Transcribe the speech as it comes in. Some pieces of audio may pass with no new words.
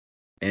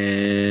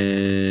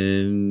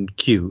And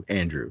cue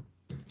Andrew.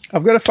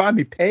 I've got to find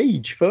my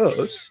page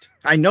first.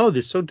 I know,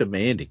 they're so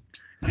demanding.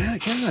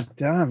 God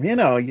damn,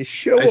 you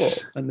show up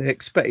and they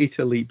expect you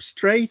to leap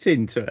straight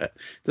into it.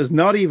 There's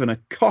not even a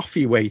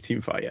coffee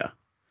waiting for you.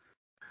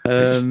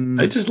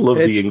 I just love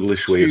the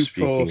English way of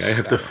speaking. I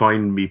have to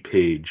find me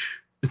page.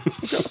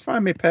 I've got to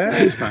find my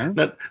page, man.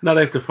 Not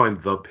I have to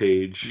find the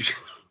page.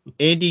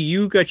 Andy,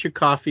 you got your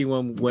coffee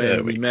when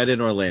we met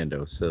in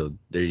Orlando, so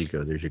there you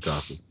go. There's your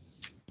coffee.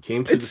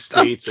 Came to the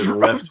States and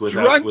left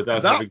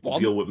without having to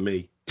deal with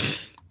me.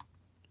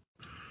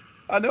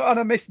 I know, and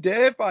I missed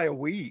Dave by a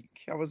week.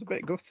 I was a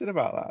bit gutted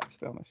about that, to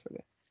be honest with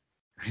you.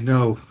 I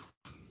know.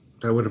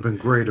 That would have been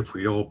great if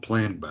we'd all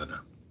planned better.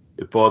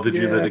 It bothered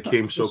you that it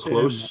came so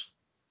close?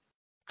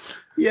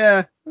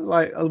 Yeah,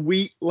 like a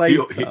week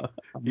later.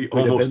 He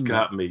almost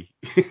got me.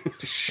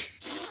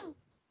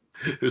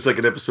 It was like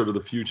an episode of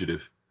The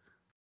Fugitive.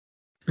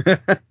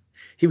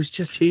 He was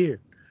just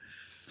here.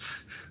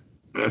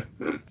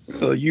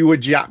 So you were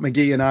Jack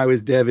McGee and I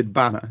was David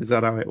Banner. Is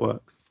that how it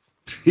works?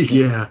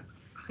 Yeah,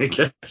 I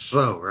guess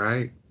so,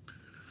 right?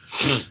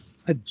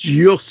 I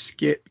just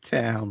skipped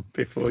town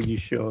before you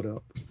showed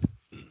up.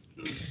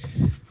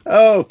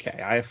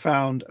 Okay, I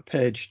found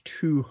page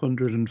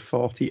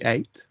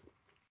 248,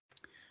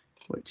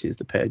 which is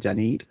the page I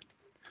need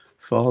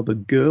for The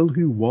Girl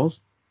Who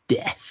Was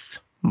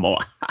Death. More.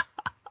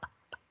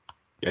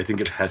 I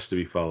think it has to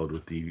be followed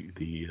with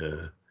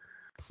the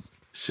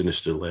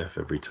sinister laugh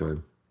every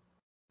time.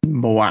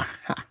 More.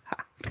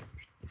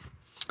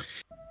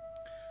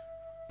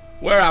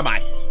 Where am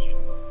I?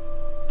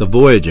 The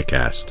Voyager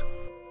cast.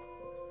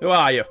 Who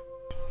are you?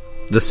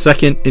 The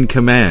second in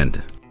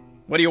command.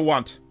 What do you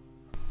want?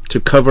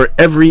 To cover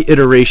every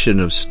iteration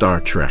of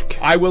Star Trek.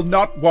 I will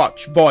not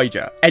watch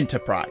Voyager,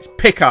 Enterprise,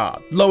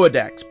 Picard, Lower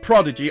Decks,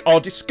 Prodigy, or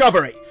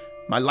Discovery.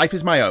 My life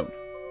is my own.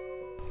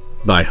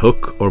 By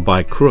hook or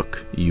by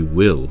crook, you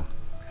will.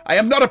 I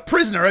am not a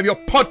prisoner of your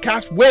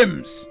podcast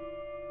whims.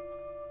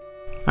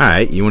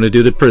 Alright, you want to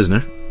do the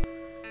prisoner?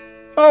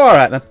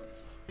 Alright then.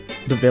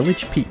 The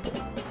Village People,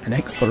 an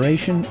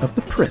exploration of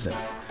the prison.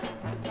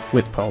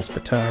 With Paul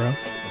Spataro,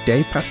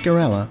 Dave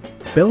Pascarella,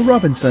 Bill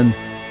Robinson,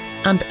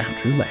 and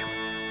Andrew Leyland.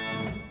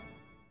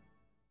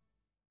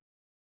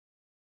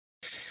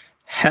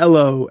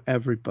 Hello,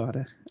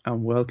 everybody,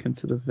 and welcome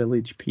to The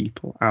Village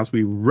People as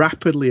we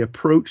rapidly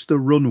approach the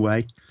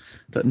runway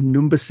that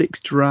Number 6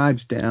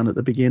 drives down at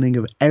the beginning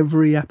of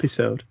every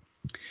episode.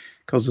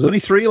 Because there's only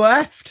 3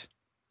 left.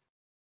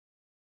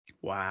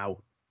 Wow.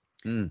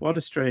 What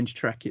a strange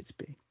trek it's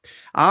been.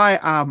 I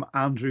am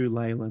Andrew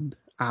Leyland,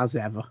 as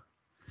ever,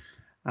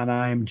 and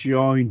I am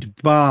joined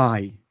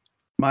by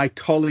my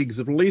colleagues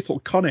of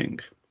Lethal Conning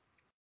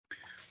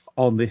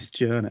on this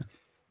journey.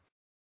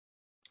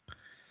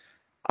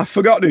 I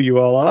forgot who you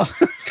all are.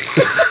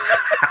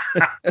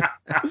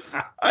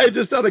 I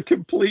just had a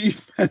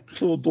complete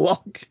mental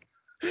block.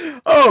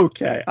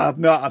 Okay, I've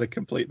not had a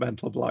complete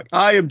mental block.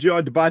 I am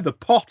joined by the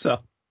Potter,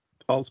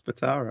 Paul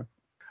Spataro.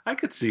 I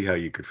could see how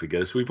you could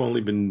forget us. We've only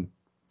been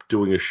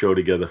doing a show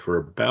together for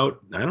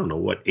about,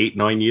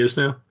 8-9 years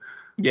now.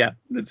 Yeah,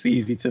 it's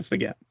easy to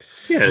forget.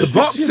 Yeah, the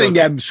boxing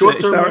MC.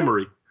 Short-term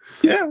memory.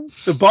 Yeah,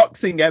 the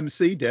boxing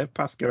MC, Dave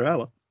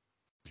Pascarella.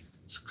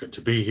 It's good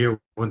to be here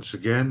once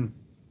again.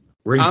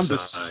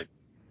 Ringside.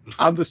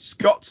 And the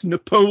Scots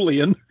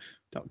Napoleon,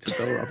 Dr.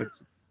 Bill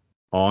Robertson.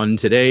 On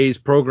today's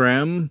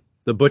program,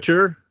 the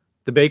butcher,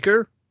 the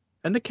baker,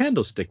 and the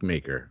candlestick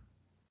maker.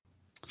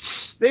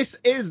 This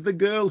is The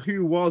Girl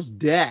Who Was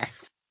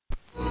Death.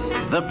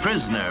 The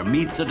prisoner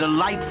meets a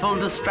delightful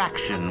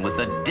distraction with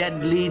a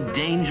deadly,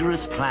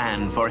 dangerous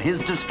plan for his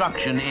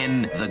destruction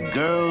in The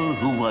Girl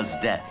Who Was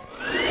Death.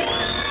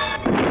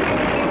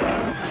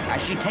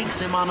 As she takes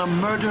him on a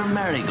murder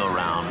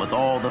merry-go-round with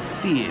all the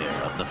fear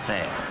of the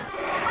fair.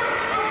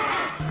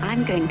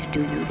 I'm going to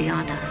do you the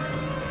honor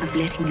of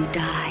letting you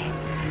die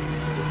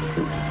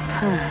superbly.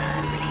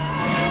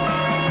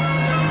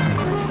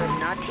 But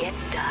not yet,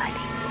 darling.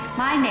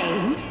 My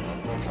name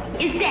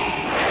is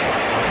Death.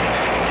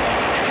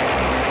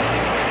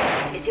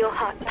 Is your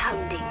heart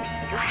pounding?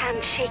 Your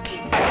hand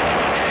shaking?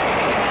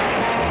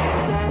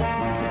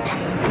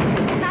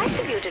 Nice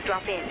of you to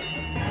drop in.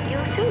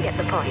 You'll soon get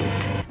the point.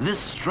 This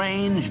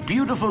strange,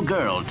 beautiful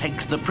girl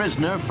takes the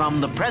prisoner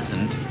from the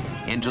present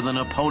into the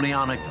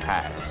Napoleonic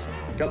past.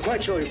 You're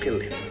quite sure you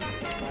killed him?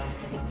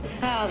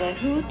 Father,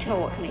 who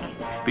taught me?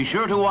 Be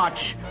sure to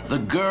watch The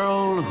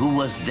Girl Who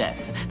Was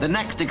Death, the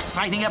next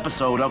exciting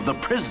episode of The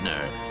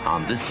Prisoner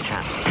on this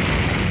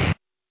channel.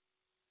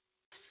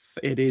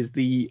 It is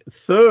the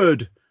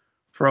third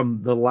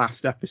from the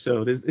last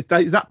episode. Is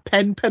that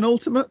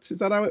penultimate? Is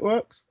that how it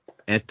works?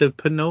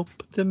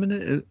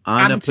 Antepenultimate?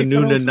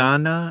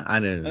 Anapanunanana? I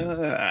don't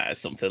know.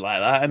 Something like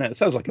that, isn't it? It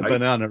sounds like a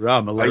Banana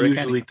Rama lyric.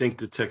 I usually think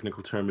the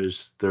technical term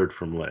is third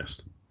from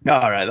last. All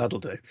right, that'll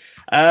do.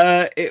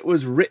 It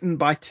was written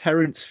by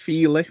Terence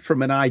Feely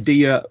from an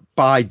idea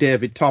by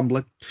David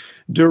Tomlin,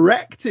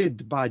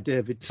 directed by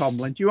David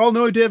Tomlin. Do you all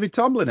know who David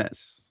Tomlin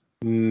is?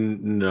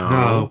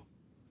 No.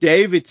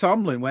 David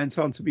Tomlin went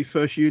on to be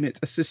first unit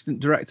assistant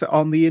director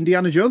on the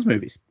Indiana Jones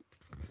movies.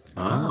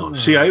 Oh,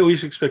 see, I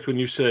always expect when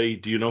you say,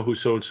 "Do you know who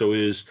so and so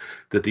is?"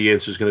 that the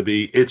answer is going to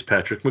be, "It's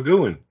Patrick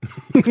McGowan."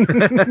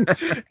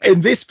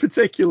 In this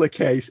particular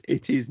case,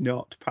 it is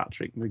not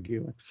Patrick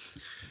McGowan.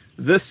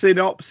 The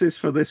synopsis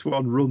for this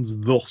one runs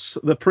thus.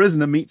 The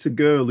prisoner meets a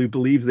girl who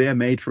believes they are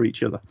made for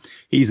each other.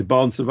 He's a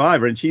born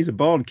survivor and she's a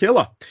born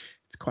killer.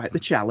 It's quite the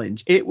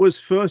challenge. It was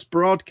first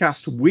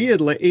broadcast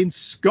weirdly in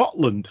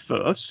Scotland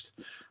first,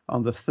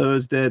 on the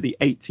Thursday, the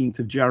 18th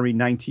of January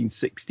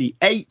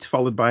 1968,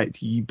 followed by its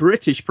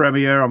British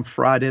premiere on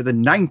Friday, the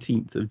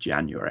 19th of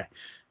January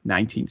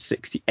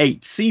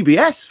 1968.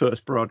 CBS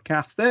first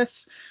broadcast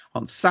this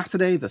on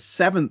Saturday, the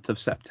 7th of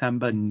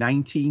September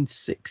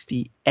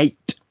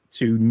 1968.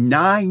 To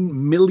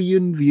 9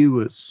 million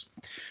viewers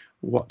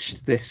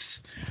watched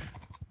this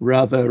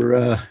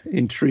rather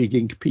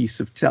intriguing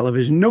piece of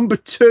television. Number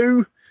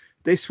 2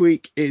 this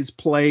week is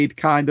played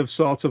kind of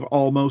sort of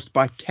almost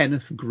by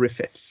Kenneth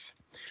Griffith,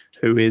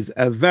 who is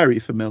a very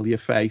familiar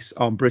face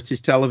on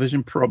British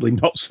television, probably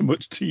not so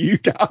much to you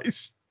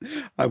guys,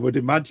 I would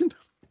imagine.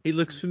 He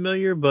looks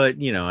familiar,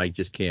 but, I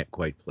just can't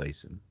quite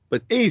place him.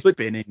 But he's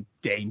been in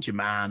Danger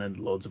Man and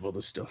loads of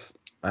other stuff.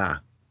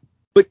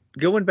 But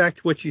going back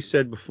to what you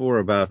said before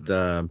about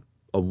the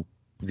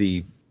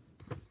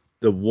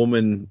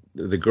woman,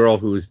 the girl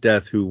who is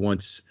death, who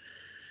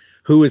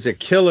is a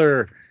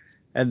killer,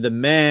 and the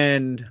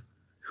man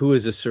who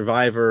is a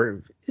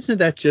survivor, isn't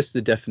that just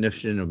the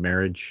definition of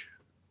marriage?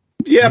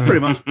 Yeah, pretty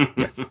much.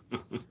 Yeah.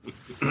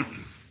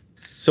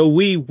 So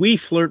we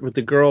flirt with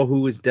the girl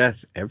who is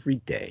death every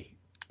day.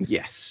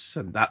 Yes,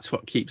 and that's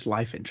what keeps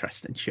life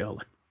interesting,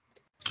 Shirley.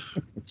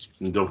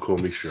 Don't call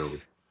me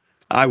Shirley.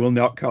 I will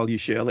not call you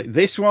Shirley.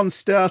 This one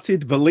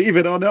started, believe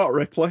it or not,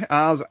 Ripley,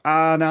 as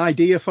an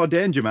idea for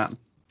Danger Man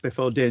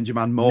before Danger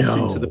Man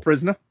morphed into the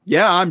prisoner.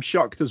 Yeah, I'm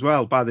shocked as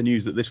well by the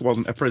news that this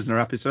wasn't a prisoner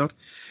episode.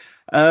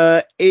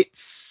 I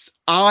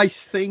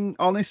think,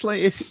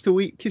 honestly, it's the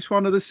weakest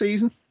one of the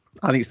season.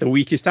 I think it's the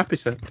weakest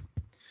episode.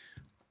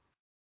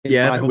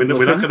 Yeah, we're not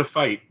going to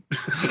fight.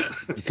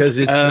 Because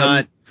it's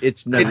not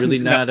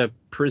a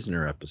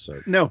prisoner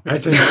episode. No, I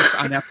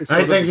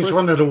think it's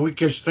one of the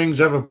weakest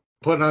things ever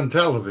put on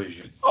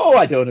television. Oh,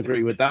 I don't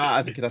agree with that.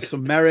 I think it has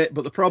some merit,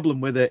 but the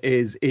problem with it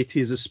is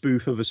a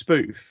spoof of a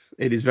spoof.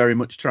 It is very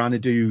much trying to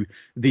do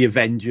the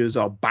Avengers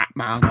or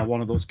Batman or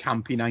one of those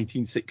campy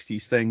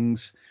 1960s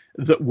things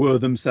that were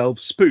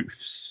themselves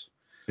spoofs.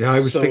 Yeah,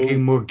 I was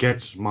thinking more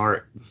Get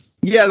Smart.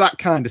 Yeah, that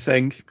kind of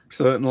thing,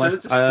 certainly. So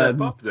it's a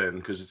step up then,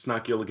 because it's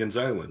not Gilligan's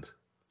Island.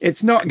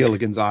 It's not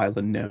Gilligan's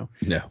Island, no.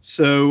 No.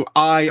 So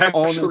Actually,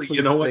 honestly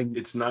you know think... what?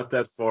 It's not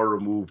that far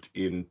removed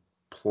in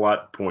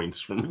plot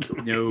points from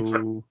Gilligan's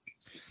Island. No.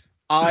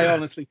 I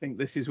honestly think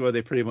this is where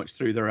they pretty much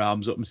threw their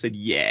arms up and said,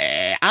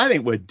 yeah, I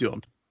think we're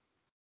done.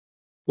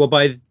 Well,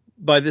 by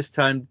this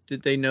time,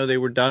 did they know they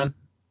were done?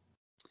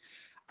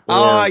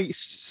 I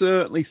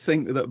certainly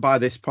think that by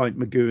this point,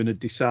 McGowan had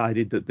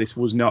decided that this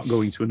was not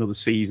going to another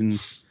season.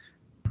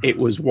 It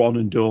was one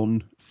and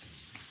done.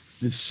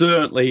 And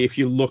certainly, if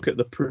you look at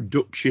the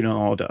production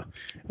order,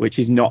 which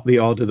is not the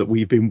order that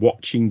we've been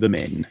watching them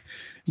in,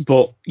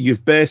 but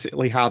you've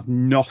basically had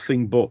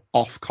nothing but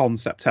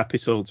off-concept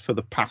episodes for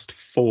the past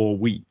 4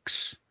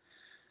 weeks.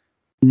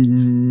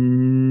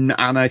 And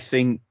I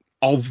think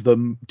of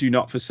them, Do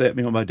Not Forsake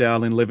Me or My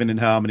Darling, Living in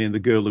Harmony, and The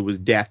Girl Who Was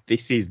Death,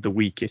 this is the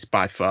weakest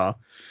by far.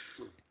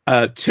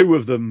 2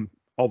 of them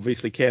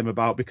obviously came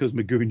about because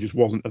McGowan just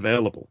wasn't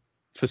available.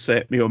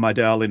 Forsake Me or My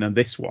Darling and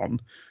this one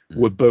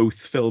were both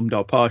filmed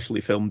or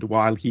partially filmed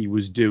while he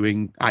was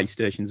doing Ice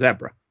Station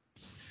Zebra.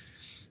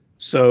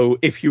 So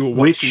if you were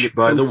watching, which,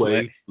 by the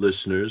way,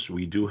 listeners,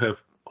 we do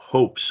have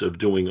hopes of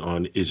doing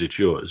on Is It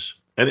Yours?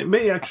 And it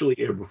may actually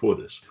air before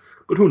this,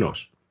 but who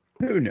knows?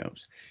 Who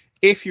knows?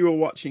 If you were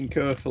watching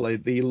carefully,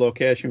 the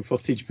location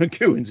footage,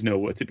 McGowan's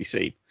nowhere to be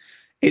seen.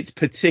 It's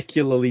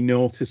particularly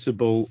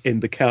noticeable in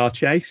the car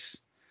chase.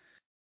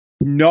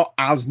 Not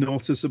as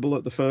noticeable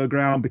at the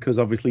fairground because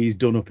obviously he's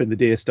done up in the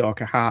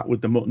deerstalker hat with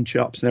the mutton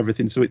chops and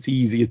everything, so it's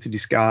easier to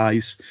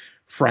disguise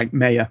Frank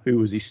Mayer, who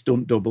was his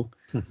stunt double.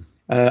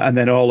 And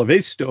then all of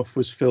his stuff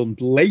was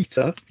filmed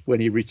later when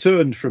he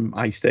returned from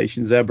Ice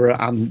Station Zebra,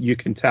 and you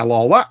can tell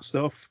all that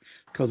stuff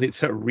because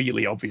it's a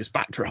really obvious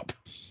backdrop.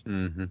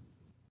 Mm-hmm.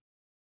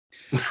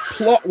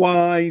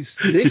 Plot-wise,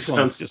 this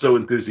sounds so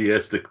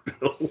enthusiastic,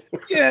 Bill.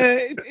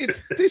 Yeah,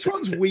 this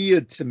one's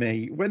weird to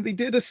me. When they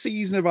did a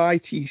season of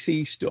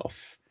ITC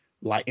stuff,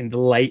 like in the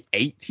late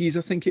 80s,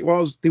 I think it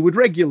was, they would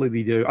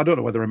regularly do, I don't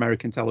know whether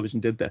American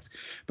television did this,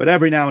 but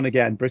every now and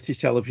again, British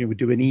television would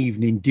do an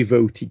evening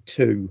devoted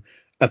to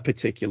a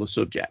particular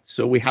subject.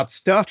 So we had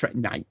Star Trek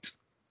night.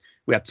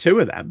 We had 2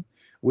 of them.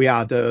 We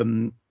had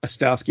a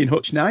Starsky and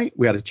Hutch night.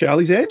 We had a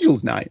Charlie's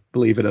Angels night,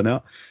 believe it or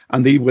not.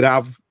 And they would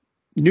have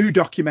new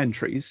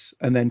documentaries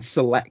and then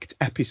select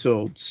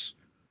episodes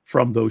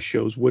from those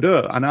shows would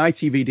air. And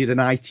ITV did an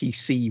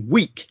ITC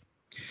week.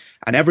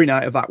 And every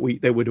night of that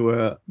week, they would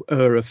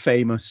air a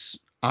famous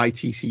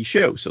ITC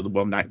show. So the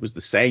one night was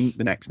The Saint,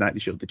 the next night they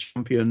showed The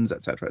Champions,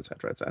 etc.,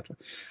 etc., etc.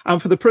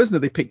 And for The Prisoner,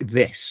 they picked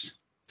this.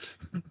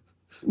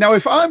 Now,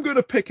 if I'm going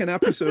to pick an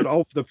episode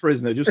of The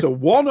Prisoner, just a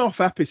one-off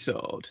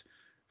episode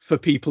for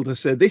people to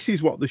say this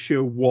is what the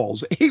show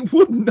was, it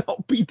would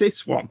not be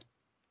this one.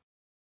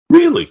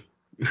 Really?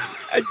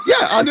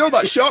 Yeah, I know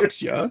that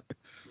shocks you,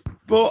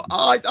 but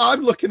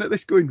I'm looking at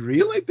this going,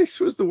 really? This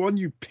was the one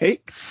you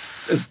picked?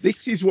 As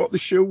this is what the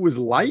show was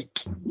like?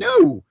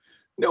 No,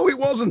 it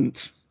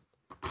wasn't.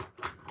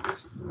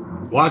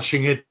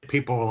 Watching it,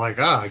 people were like,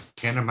 I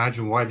can't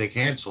imagine why they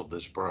canceled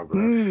this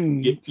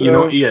program.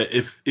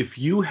 If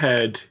you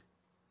had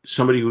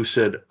somebody who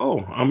said, oh,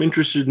 I'm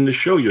interested in the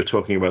show you're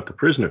talking about, The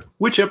Prisoner,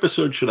 which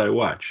episode should I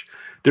watch?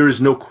 There is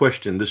no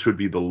question this would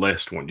be the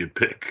last one you'd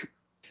pick.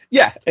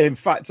 Yeah, in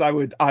fact, I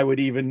would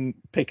even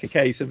pick a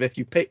case of if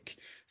you pick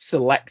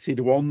selected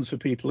ones for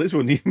people, this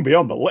wouldn't even be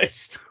on the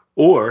list.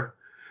 Or,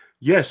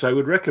 yes, I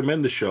would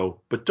recommend the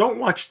show, but don't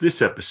watch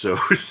this episode.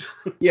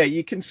 Yeah,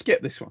 you can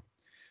skip this one.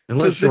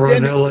 Unless you're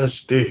on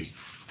LSD.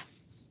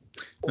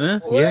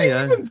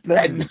 Yeah. Even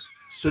then.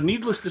 So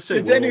needless to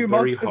say, The we're all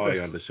very denouement of high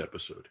this. on this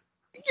episode.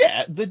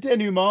 Yeah, the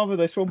denouement of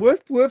this one. Where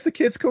have the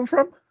kids come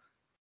from?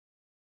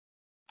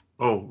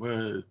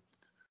 Oh,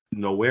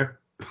 nowhere.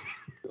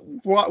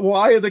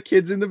 Why are the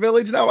kids in the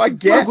village now? I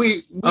guess.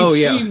 Well, we've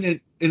seen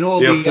it in all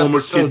They're the former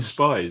kid episodes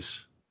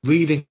spies.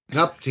 leading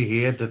up to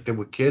here that there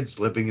were kids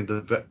living in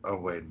the... Oh,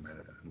 wait a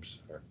minute. I'm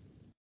sorry.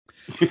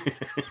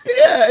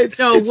 Yeah, it's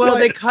well, like,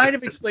 they kind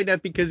of explain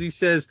that because he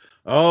says,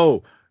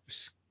 "Oh,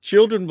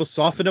 children will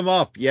soften them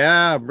up.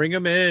 Yeah, bring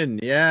them in.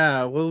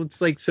 Yeah." Well, it's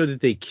like, so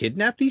did they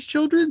kidnap these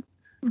children?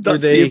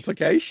 that's the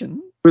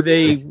implication. Were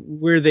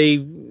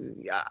they?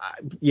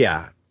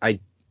 Yeah, I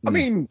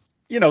mean,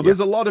 there's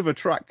a lot of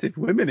attractive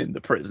women in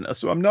The Prisoner,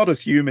 so I'm not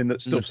assuming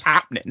that stuff's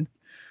happening.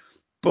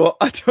 But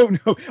I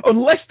don't know,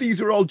 unless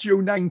these are all Joe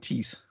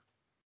 90s.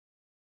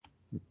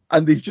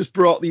 And they've just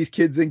brought these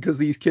kids in because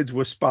these kids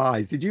were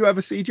spies. Did you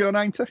ever see Joe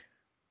 90?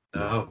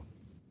 No.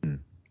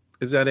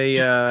 Is that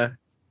a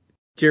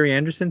Jerry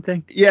Anderson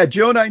thing? Yeah,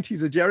 Joe 90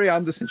 is a Jerry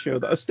Anderson show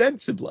that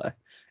ostensibly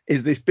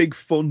is this big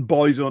fun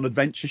boys on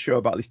adventure show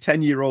about this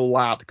 10-year-old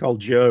lad called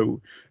Joe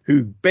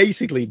who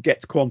basically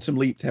gets quantum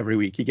leaped every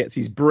week. He gets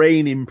his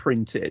brain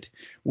imprinted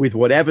with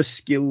whatever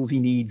skills he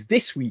needs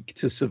this week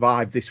to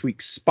survive this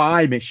week's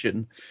spy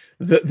mission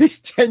that this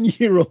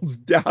 10-year-old's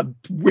dad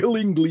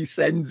willingly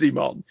sends him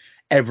on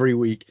every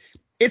week.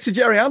 It's a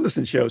Jerry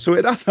Anderson show, so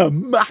it has a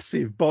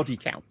massive body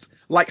count,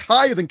 like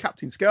higher than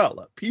Captain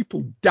Scarlet.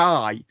 People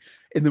die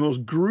in the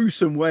most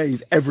gruesome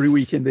ways every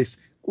week in this,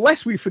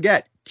 lest we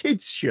forget,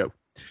 kids show.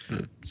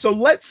 So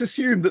let's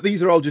assume that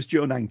these are all just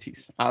Joe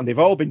 90s and they've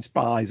all been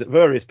spies at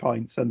various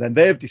points, and then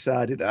they've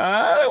decided,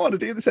 I don't want to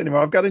do this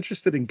anymore. I've got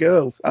interested in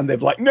girls, and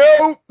they've like,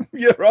 no,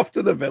 you're off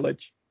to the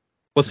village.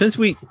 Well, since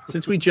we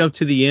jumped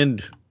to the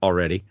end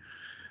already,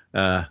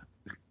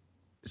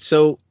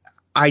 so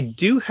I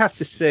do have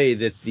to say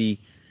that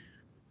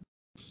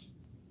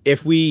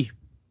if we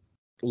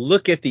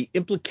look at the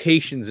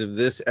implications of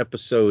this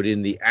episode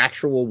in the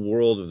actual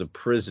world of The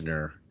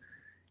Prisoner,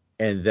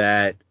 and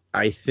that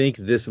I think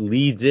this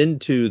leads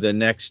into the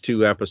next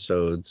two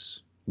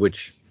episodes,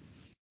 which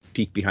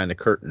peek behind the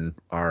curtain,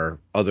 our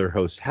other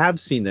hosts have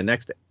seen the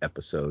next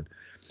episode.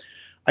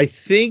 I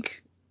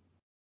think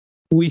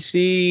we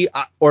see,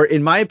 or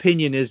in my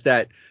opinion, is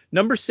that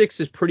number 6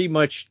 has pretty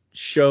much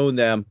shown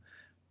them,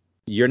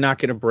 you're not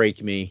going to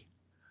break me.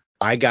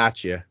 I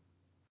got you.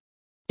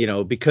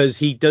 Because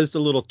he does the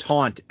little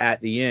taunt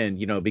at the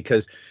end,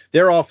 because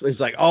they're off. It's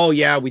like, oh,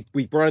 yeah,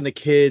 we brought in the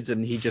kids,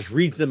 and he just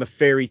reads them a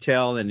fairy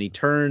tale, and he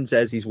turns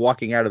as he's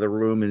walking out of the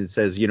room and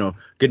says,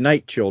 good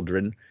night,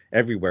 children,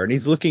 everywhere. And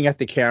he's looking at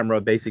the camera,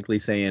 basically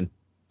saying,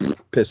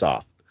 piss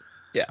off.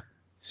 Yeah.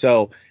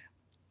 So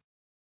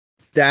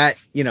that,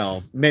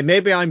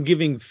 maybe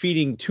I'm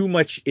feeding too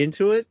much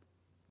into it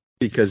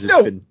because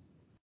it's been.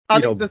 I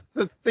think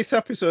this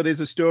episode is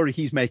a story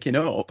he's making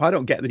up. I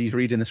don't get that he's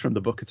reading this from the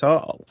book at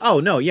all.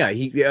 Oh, no, yeah.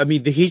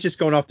 He's just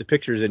going off the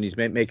pictures and he's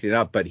making it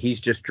up, but he's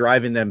just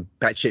driving them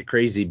batshit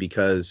crazy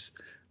because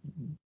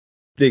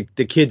the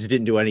kids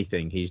didn't do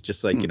anything. He's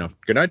just like,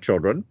 good night,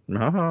 children.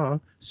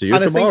 See you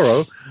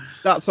tomorrow.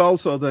 That's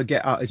also the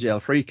get out of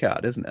jail free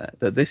card, isn't it?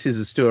 That this is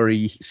a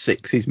story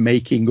 6 is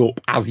making up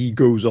as he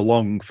goes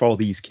along for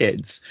these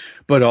kids,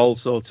 but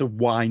also to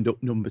wind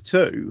up number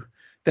 2.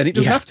 Then it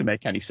doesn't have to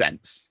make any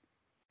sense.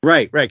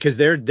 Right, because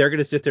they're going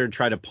to sit there and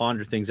try to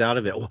ponder things out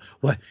of it.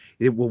 What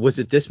was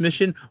it? This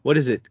mission? What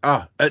is it?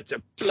 It's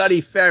a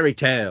bloody fairy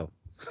tale.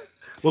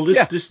 Well,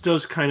 this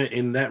does kind of,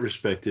 in that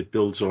respect, it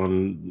builds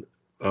on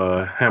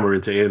Hammer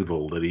into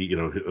Anvil, that he,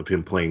 of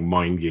him playing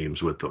mind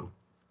games with them.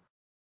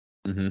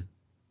 Mm-hmm.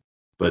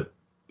 But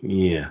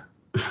yeah,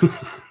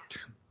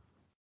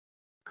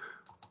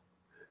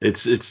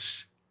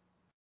 it's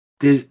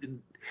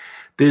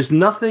there's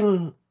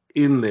nothing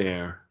in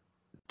there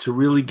to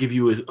really give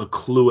you a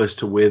clue as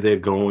to where they're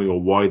going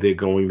or why they're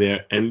going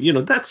there. And,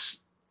 that's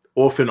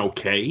often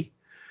okay.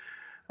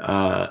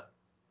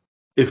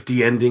 If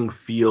the ending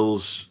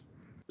feels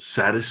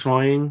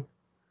satisfying.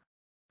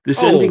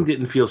 This Oh, ending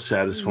didn't feel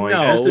satisfying.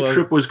 no, As the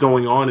trip was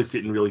going on, it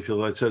didn't really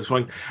feel that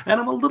satisfying. And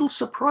I'm a little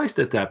surprised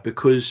at that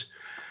because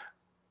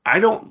I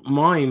don't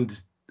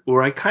mind,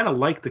 or I kind of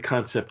like the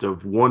concept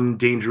of one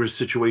dangerous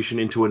situation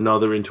into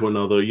another,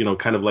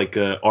 kind of like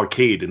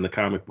arcade in the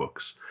comic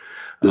books.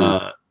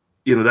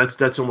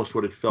 That's almost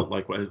what it felt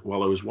like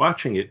while I was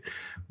watching it.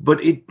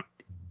 But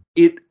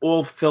it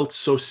all felt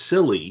so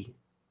silly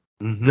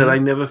that I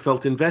never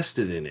felt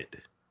invested in it.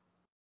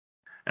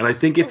 And I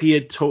think if he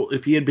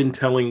had been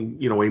telling,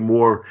 a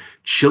more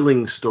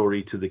chilling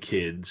story to the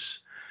kids,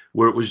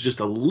 where it was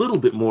just a little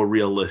bit more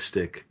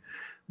realistic,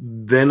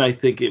 then I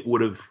think it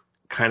would have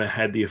kind of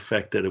had the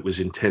effect that it was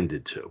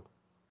intended to.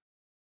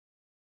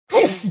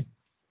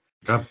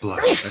 God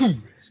bless. Excuse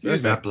me.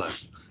 God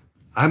bless.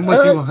 I'm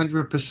with you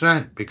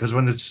 100% because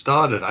when it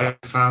started, I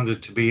found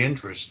it to be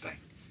interesting.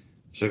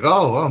 It's like,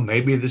 oh,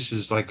 maybe this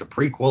is like a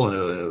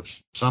prequel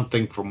of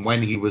something from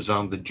when he was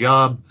on the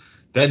job.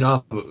 Then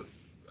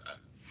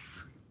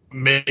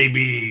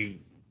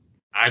maybe,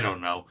 I don't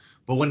know.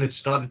 But when it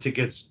started to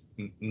get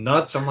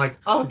nuts, I'm like,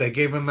 oh, they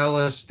gave him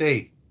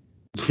LSD.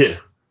 Yeah.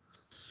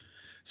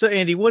 So,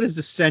 Andy, what is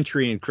the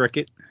century in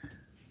cricket?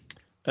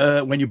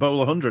 When you bowl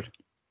 100.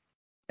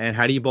 And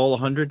how do you bowl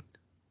 100?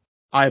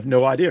 I have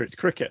no idea. It's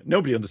cricket.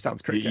 Nobody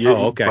understands cricket.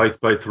 Oh, okay.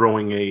 By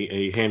throwing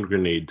a hand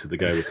grenade to the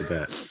guy with the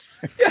bat.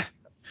 Yeah.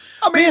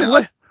 I mean,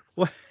 Man,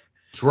 what?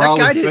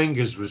 Swirling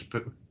fingers was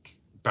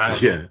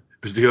bad. Yeah.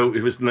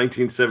 It was the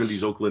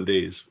 1970s Oakland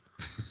days.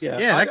 Yeah,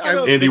 that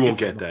guy. Andy won't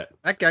get that.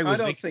 That guy was I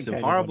don't making think some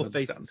anyone horrible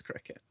understands faces.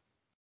 cricket.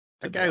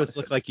 That guy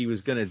looked like he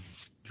was going to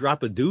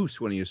drop a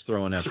deuce when he was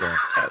throwing that ball.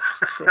 That's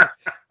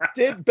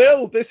true.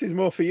 Bill, this is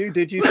more for you.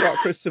 Did you spot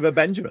Christopher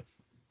Benjamin?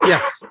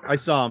 Yes, I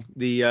saw him.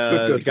 The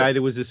Good. guy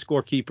that was the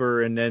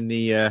scorekeeper, and then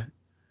the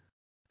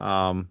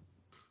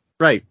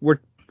right.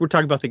 We're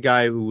talking about the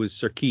guy who was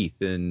Sir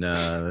Keith in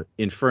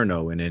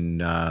Inferno and in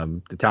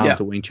The Talent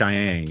of Wing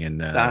Chiang,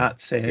 and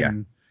that's him. Yeah.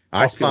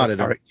 I spotted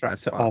him.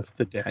 Character of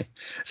the day.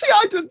 See,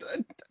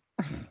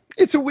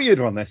 it's a weird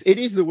one. This it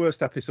is the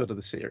worst episode of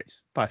the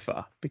series by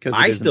far because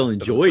I still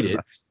enjoyed it.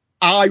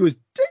 I was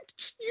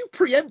you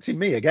preempting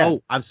me again.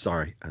 Oh, I'm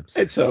sorry.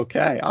 It's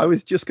okay. I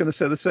was just going to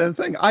say the same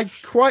thing. I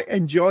quite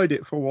enjoyed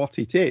it for what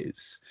it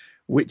is,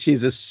 which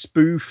is a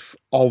spoof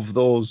of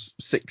those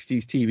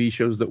 60s TV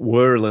shows that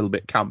were a little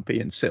bit campy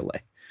and silly.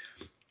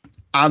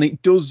 And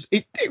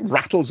it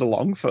rattles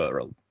along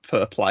for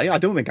play. I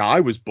don't think I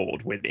was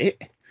bored with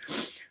it.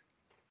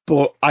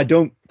 But I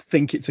don't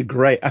think it's a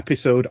great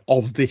episode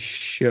of this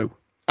show.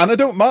 And I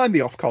don't mind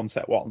the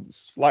off-concept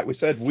ones. Like we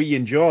said, we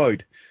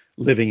enjoyed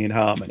Living in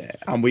Harmony,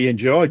 and we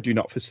enjoyed Do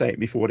Not Forsake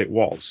Me for what it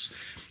was.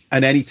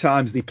 And any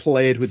times they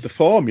played with the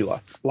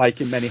formula, like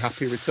in Many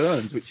Happy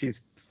Returns, which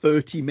is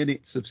 30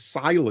 minutes of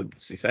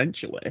silence,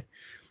 essentially,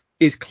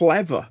 is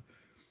clever.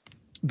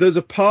 There's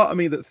a part of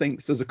me that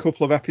thinks there's a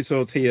couple of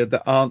episodes here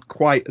that aren't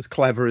quite as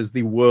clever as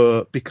they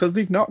were because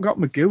they've not got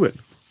McGowan.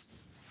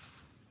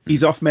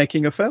 He's off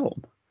making a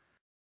film.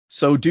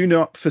 So Do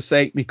Not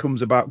Forsake Me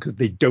comes about because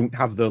they don't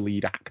have the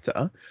lead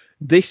actor.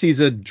 This is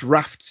a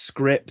draft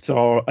script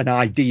or an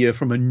idea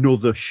from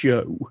another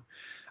show.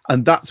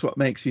 And that's what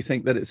makes me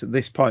think that it's at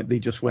this point they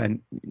just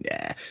went,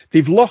 yeah.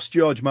 They've lost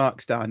George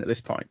Markstein at this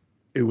point,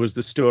 who was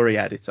the story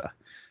editor.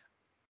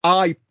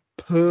 I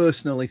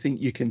personally think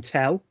you can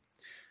tell.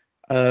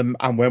 And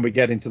when we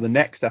get into the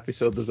next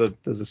episode, there's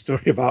a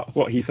story about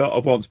what he thought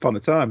of Once Upon a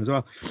Time as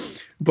well.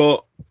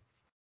 But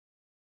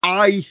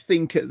I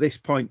think at this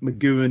point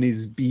McGowan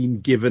is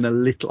being given a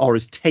little, or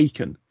is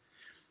taken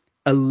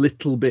a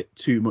little bit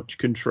too much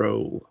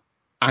control,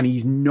 and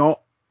he's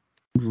not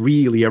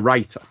really a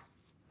writer.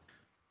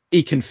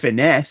 He can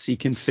finesse, he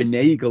can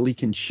finagle, he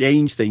can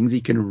change things,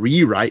 he can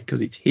rewrite because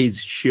it's his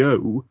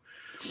show.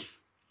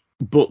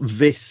 But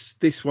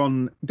this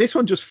one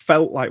just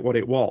felt like what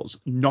it was,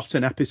 not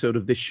an episode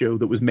of this show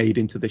that was made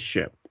into this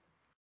show.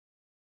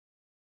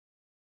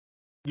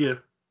 Yeah.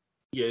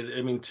 Yeah,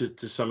 I mean,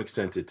 to some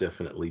extent, it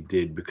definitely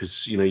did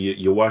because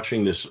you're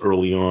watching this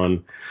early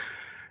on,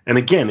 and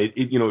again,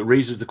 it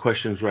raises the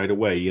questions right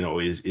away.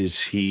 Is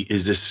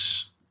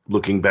this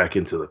looking back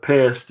into the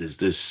past? Is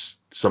this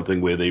something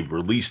where they've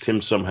released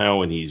him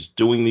somehow and he's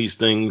doing these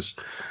things?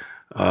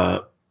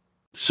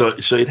 So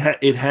it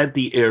had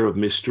the air of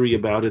mystery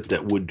about it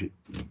that would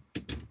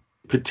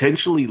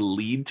potentially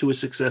lead to a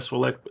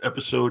successful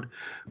episode,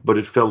 but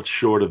it fell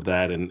short of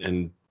that,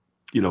 and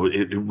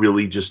it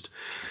really just.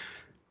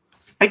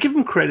 I give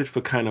him credit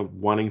for kind of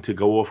wanting to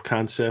go off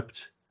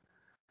concept.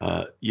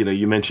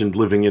 You mentioned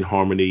Living in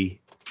Harmony,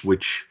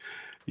 which,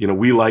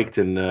 we liked.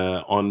 And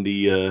on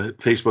the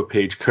Facebook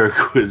page,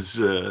 Kirk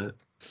was,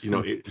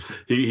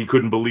 he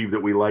couldn't believe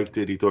that we liked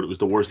it. He thought it was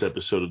the worst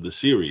episode of the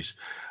series.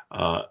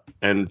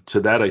 And to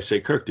that, I say,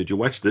 Kirk, did you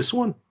watch this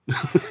one?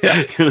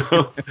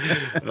 I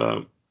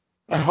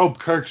hope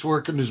Kirk's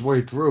working his way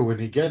through when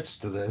he gets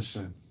to this.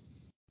 And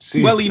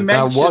He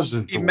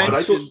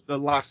mentioned the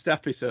last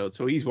episode,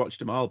 so he's watched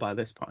them all by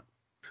this point.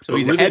 So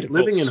he's ahead.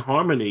 Living in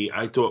Harmony,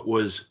 I thought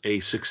was a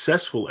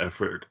successful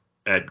effort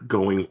at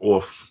going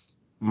off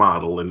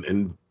model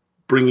and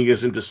bringing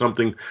us into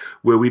something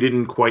where we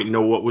didn't quite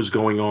know what was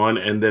going on.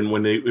 And then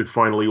when it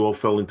finally all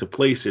fell into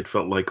place, it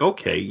felt like,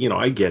 okay,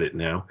 I get it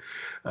now.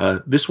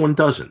 This one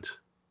doesn't.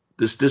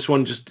 This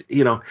one just,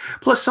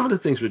 plus some of the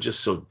things were just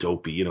so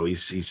dopey.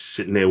 He's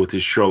sitting there with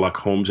his Sherlock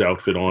Holmes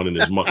outfit on and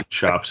his mutton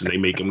chops, and they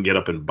make him get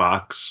up and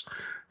box.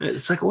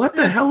 It's like, what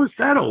the hell is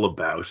that all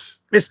about?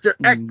 Mr.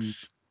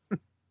 X.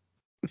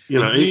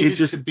 It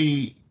needed to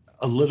be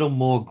a little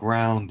more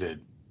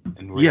grounded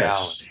in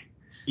reality.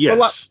 Yes.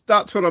 Well,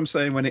 that's what I'm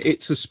saying when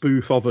it's a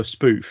spoof of a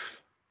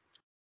spoof.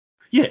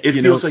 Yeah, it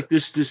feels like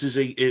this is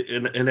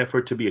an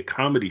effort to be a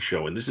comedy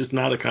show, and this is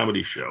not a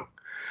comedy show.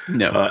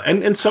 No.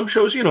 And some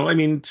shows,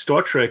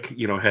 Star Trek,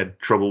 had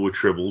Trouble with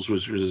Tribbles,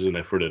 was an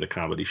effort at a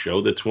comedy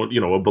show. That's one,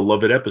 a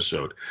beloved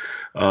episode.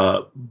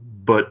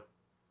 But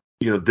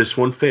this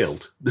one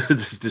failed.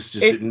 This just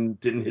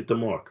didn't hit the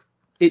mark.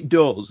 It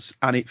does,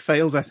 and it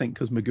fails, I think,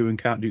 because McGoohan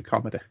can't do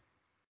comedy.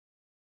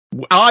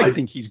 I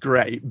think he's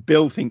great.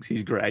 Bill thinks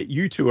he's great.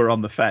 You two are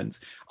on the fence.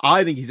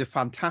 I think he's a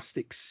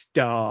fantastic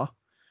star.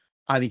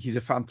 I think he's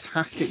a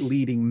fantastic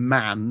leading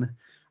man.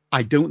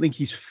 I don't think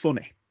he's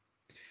funny.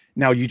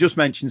 Now, you just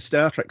mentioned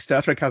Star Trek.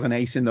 Star Trek has an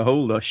ace in the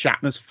hole, though.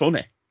 Shatner's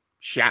funny.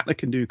 Shatner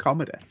can do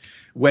comedy.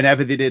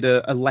 Whenever they did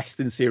a less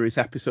than serious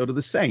episode of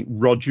The Saint,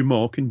 Roger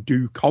Moore can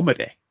do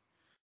comedy.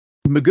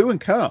 McGoohan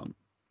can't.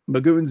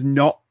 McGoohan's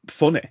not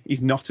funny.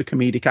 He's not a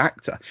comedic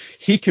actor.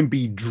 He can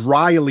be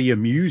dryly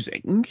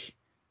amusing,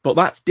 but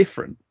that's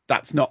different.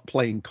 That's not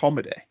playing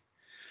comedy.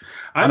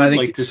 And I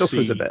think it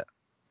suffers a bit.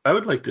 I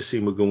would like to see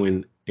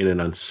McGoohan in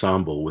an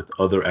ensemble with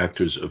other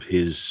actors of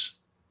his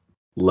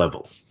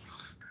level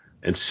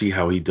and see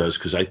how he does,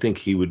 because I think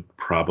he would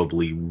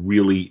probably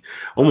really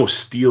almost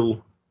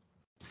steal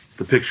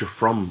the picture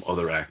from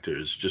other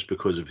actors just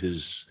because of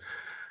his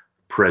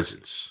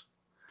presence.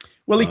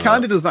 Well, he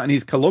kind of does that in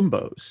his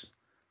Columbos.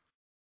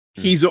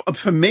 He's up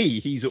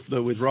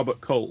there with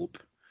Robert Culp.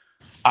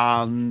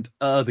 And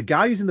the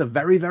guy who's in the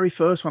very, very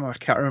first one, I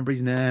can't remember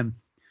his name.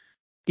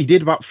 He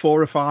did about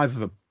 4 or 5 of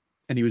them,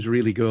 and he was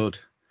really good.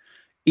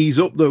 He's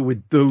up there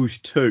with those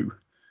two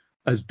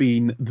as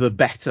being the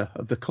better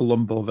of the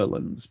Columbo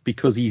villains,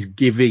 because he's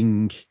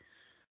giving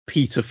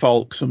Peter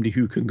Falk somebody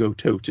who can go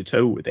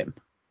toe-to-toe with him.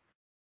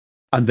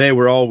 And they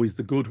were always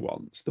the good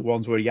ones, the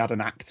ones where he had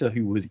an actor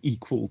who was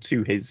equal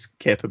to his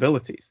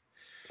capabilities.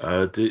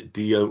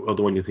 The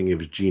other one you're thinking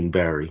of is Gene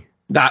Barry.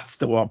 That's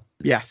the one,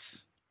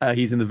 yes.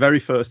 He's in the very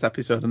first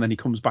episode, and then he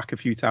comes back a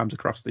few times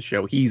across the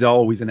show. He's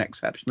always an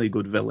exceptionally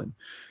good villain.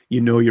 You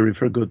know you're in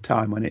for a good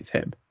time when it's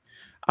him.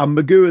 And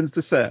McGoohan's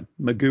the same.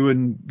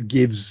 McGoohan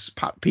gives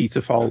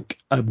Peter Falk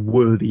a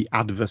worthy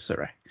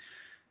adversary.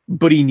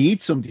 But he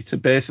needs somebody to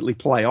basically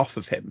play off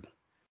of him.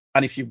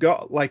 And if you've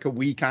got like a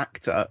weak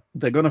actor,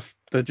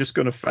 they're just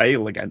gonna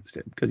fail against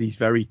him because he's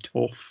very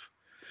tough.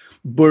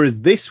 Whereas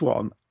this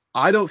one,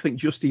 I don't think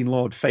Justine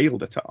Lord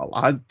failed at all.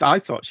 I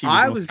thought she was.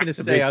 I was going to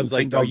say, I was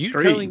like, are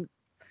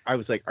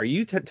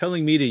you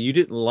telling me that you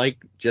didn't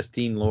like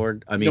Justine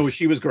Lord? I mean, no,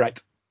 she was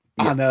great.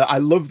 Yeah. And I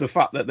love the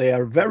fact that they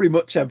are very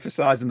much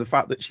emphasizing the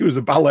fact that she was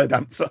a ballet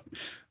dancer.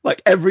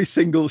 Like every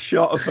single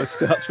shot of her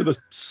starts with a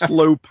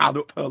slow pan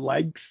up her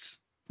legs.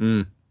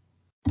 Mm.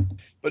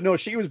 But no,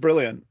 she was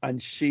brilliant.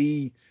 And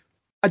she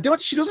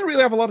doesn't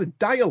really have a lot of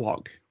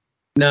dialogue.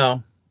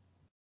 No.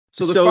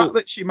 So the fact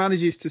that she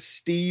manages to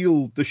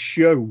steal the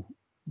show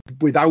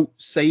without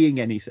saying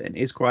anything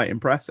is quite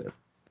impressive.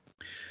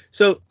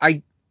 So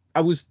I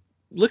was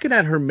looking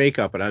at her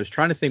makeup and I was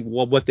trying to think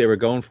what they were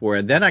going for.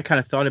 And then I kind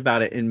of thought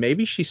about it, and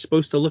maybe she's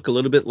supposed to look a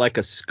little bit like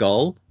a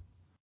skull.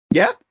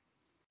 Yeah.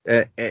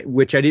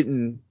 Which I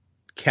didn't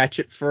catch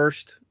at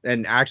first.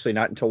 And actually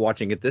not until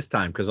watching it this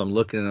time, because I'm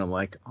looking and I'm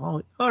like,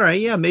 oh, all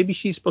right. Yeah, maybe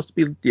she's supposed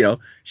to be,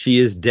 she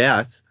is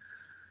death.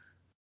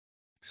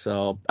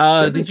 So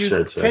did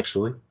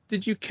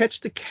you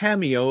catch the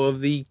cameo of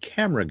the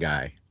camera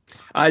guy?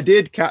 I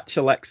did catch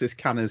Alexis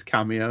Canner's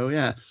cameo,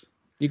 yes.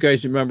 You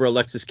guys remember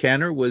Alexis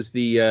Canner was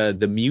the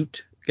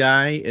mute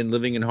guy in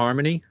Living in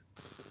Harmony?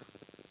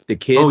 The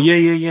kid? Oh,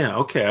 yeah.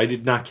 Okay, I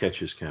did not catch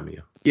his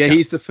cameo. Yeah,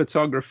 he's the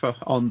photographer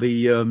on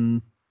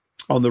the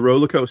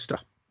roller coaster.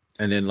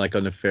 And then like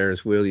on the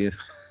Ferris wheel, yeah.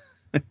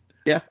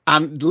 Yeah,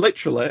 and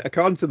literally,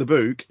 according to the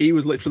book, he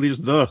was literally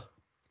just there.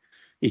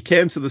 He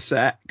came to the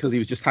set because he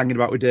was just hanging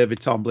about with David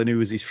Tomblin, who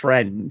was his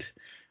friend.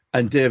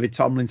 And David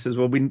Tomblin says,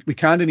 well, we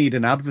kind of need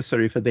an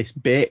adversary for this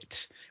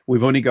bit.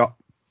 We've only got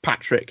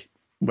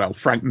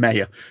Frank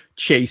Mayer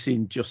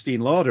chasing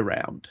Justine Lord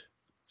around.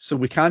 So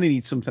we kind of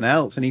need something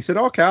else. And he said,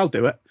 okay, I'll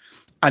do it.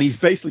 And he's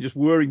basically just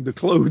wearing the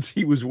clothes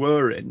he was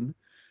wearing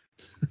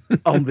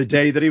on the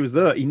day that he was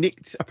there. He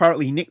nicked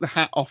the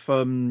hat off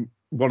one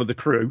of the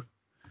crew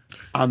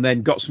and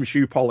then got some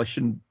shoe polish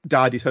and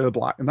dyed his hair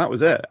black. And that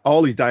was it.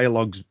 All his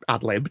dialogue's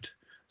ad-libbed,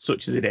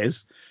 such as it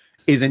is.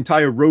 His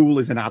entire role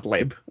is an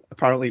ad-lib.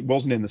 Apparently it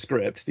wasn't in the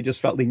script. They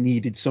just felt they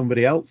needed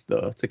somebody else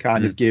there to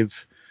kind of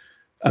give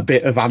a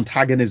bit of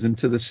antagonism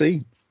to the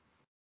scene.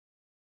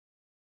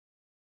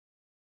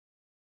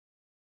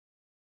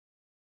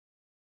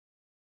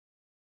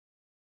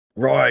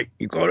 Right,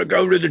 you gotta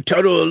go to the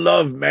tunnel of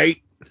love,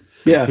 mate.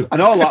 Yeah,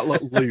 and all that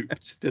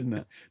looped, didn't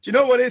it? Do you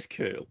know what is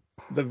cool?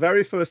 The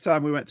very first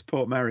time we went to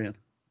Portmeirion,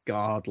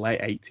 God,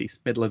 late 80s,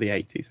 middle of the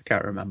 80s, I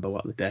can't remember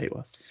what the date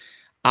was.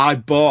 I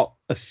bought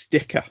a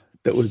sticker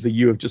that was the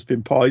 "You have just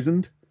been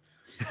poisoned,"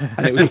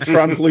 and it was a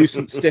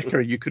translucent sticker.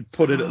 You could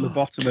put it at the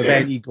bottom of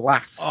any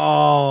glass.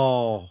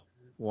 Oh,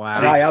 wow.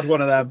 And I had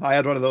one of them. I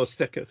had one of those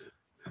stickers.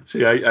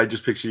 See, I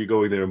just picture you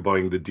going there and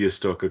buying the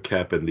deerstalker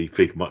cap and the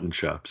fake mutton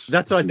chops.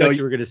 That's what I thought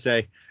you were going to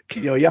say.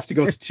 You know, you have to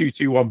go to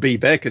 221B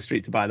Baker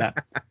Street to buy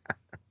that.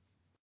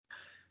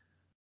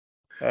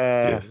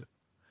 Yeah.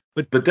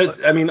 But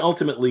that's, I mean,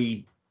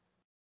 ultimately,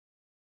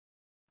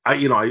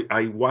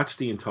 I watched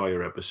the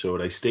entire episode.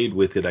 I stayed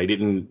with it. I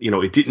didn't,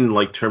 it didn't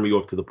like turn me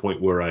off to the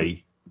point where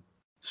I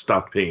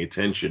stopped paying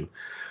attention,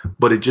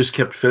 but it just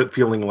kept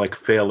feeling like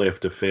fail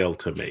after fail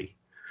to me.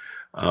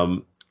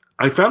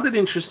 I found it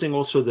interesting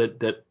also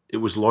that it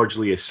was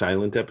largely a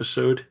silent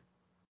episode.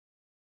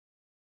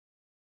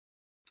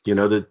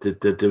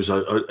 That there was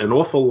an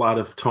awful lot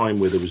of time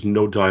where there was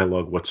no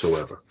dialogue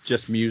whatsoever.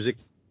 Just music.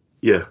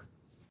 Yeah.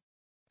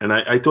 And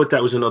I thought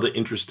that was another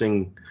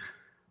interesting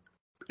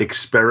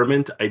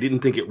experiment. I didn't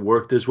think it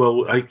worked as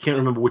well. I can't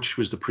remember which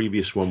was the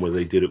previous one where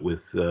they did it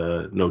with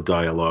no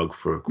dialogue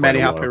for quite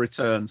Many a while. Happy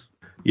Returns.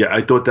 Yeah,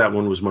 I thought that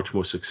one was much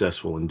more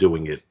successful in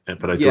doing it,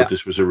 but I thought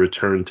this was a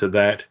return to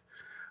that,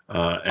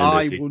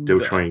 and they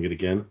were trying it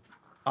again.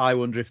 I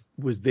wonder if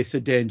was this a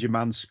Danger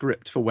Man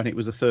script for when it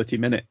was a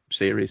 30-minute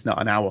series,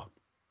 not an hour.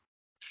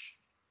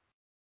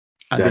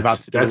 And that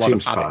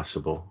seems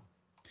possible.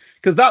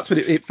 Because that's what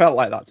it felt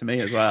like that to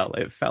me as well.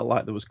 It felt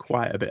like there was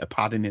quite a bit of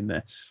padding in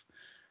this,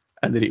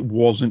 and that it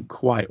wasn't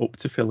quite up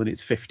to filling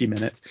its 50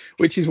 minutes,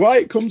 which is why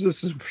it comes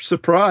as a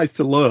surprise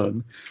to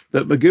learn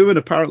that McGoohan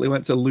apparently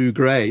went to Lou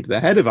Grade, the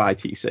head of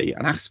ITC,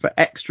 and asked for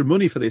extra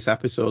money for this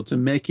episode to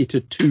make it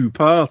a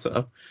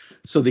two-parter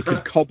so they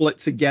could cobble it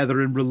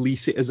together and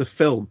release it as a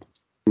film.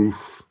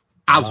 Oof.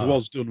 As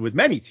was done with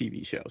many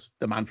TV shows.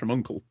 The Man from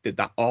U.N.C.L.E. did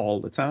that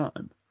all the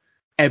time.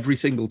 Every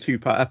single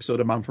two-part episode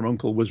of Man from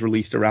U.N.C.L.E. was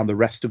released around the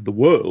rest of the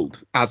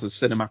world as a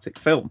cinematic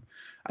film,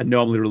 and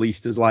normally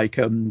released as like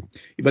when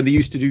they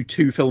used to do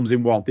two films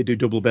in one, they do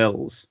double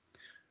bills.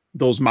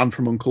 Those Man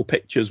from U.N.C.L.E.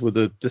 pictures were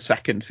the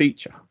second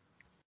feature.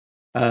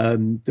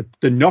 The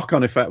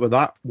knock-on effect with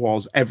that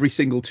was every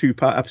single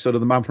two-part episode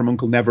of the Man from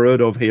U.N.C.L.E. never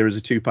heard of here as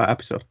a two-part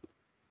episode.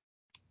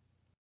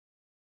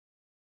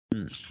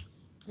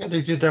 Yeah,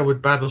 they did that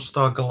with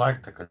Battlestar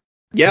Galactica.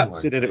 Yeah,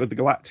 they did it with the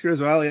Galactica as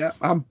well, yeah.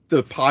 And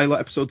the pilot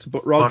episodes of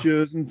Buck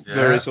Rogers and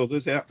various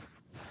others, yeah.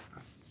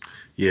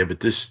 Yeah, but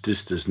this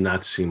does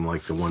not seem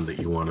like the one that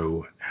you want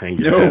to hang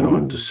your hat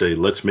on to say,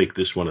 let's make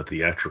this one a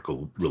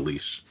theatrical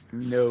release.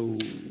 No.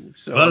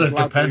 So well, it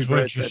depends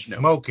what you're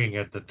smoking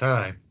at the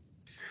time.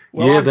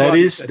 Well, yeah,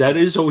 that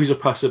is always a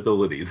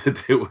possibility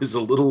that there was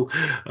a little,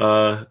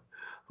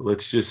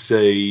 let's just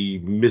say,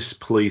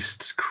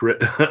 misplaced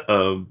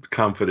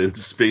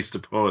confidence based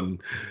upon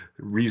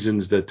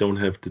reasons that don't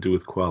have to do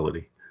with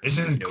quality.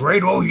 Isn't it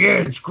great? Oh,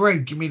 yeah, it's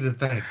great. Give me the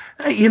thing.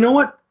 Hey, you know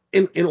what?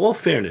 In all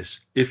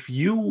fairness, if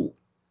you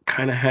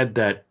kind of had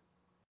that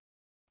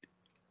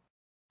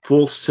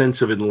false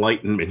sense of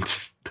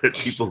enlightenment that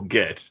people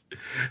get,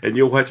 and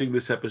you're watching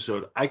this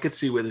episode, I could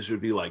see where this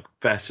would be like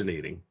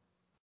fascinating.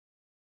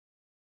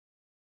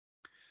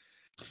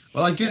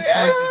 Well, I did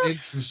find it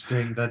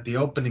interesting that the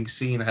opening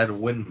scene had a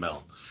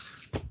windmill.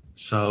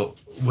 So,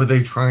 were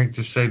they trying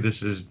to say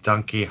this is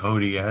Don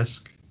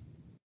Quixote-esque?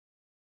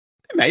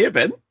 It may have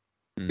been.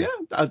 Yeah,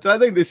 I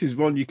think this is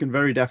one you can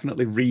very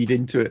definitely read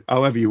into it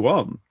however you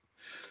want.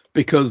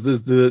 Because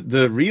there's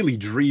the really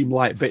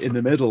dreamlike bit in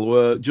the middle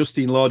where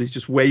Justine Lord is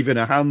just waving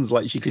her hands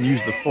like she can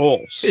use the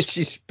force.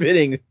 She's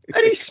spinning.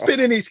 And he's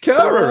spinning his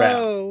car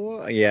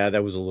around. Yeah,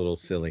 that was a little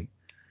silly.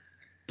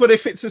 But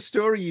if it's a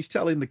story he's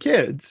telling the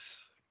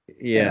kids,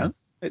 yeah,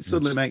 it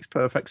suddenly makes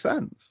perfect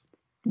sense.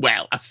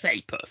 Well, I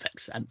say perfect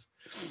sense.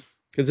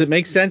 Because it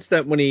makes sense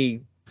that when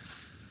he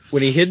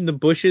hid in the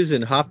bushes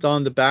and hopped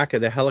on the back of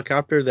the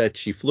helicopter, that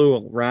she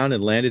flew around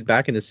and landed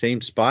back in the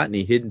same spot, and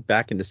he hid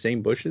back in the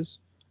same bushes.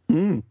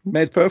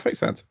 Made perfect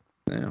sense.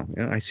 Now,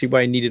 I see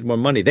why he needed more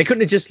money. They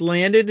couldn't have just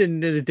landed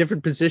in a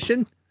different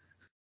position.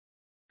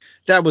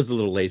 That was a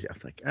little lazy. I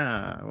was like,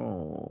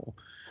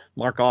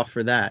 mark off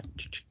for that.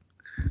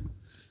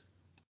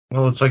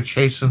 Well, it's like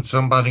chasing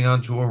somebody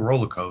onto a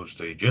roller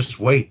coaster. You just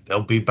wait.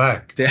 They'll be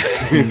back.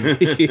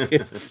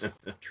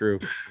 True.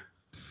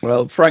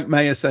 Well, Frank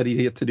Mayer said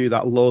he had to do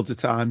that loads of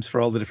times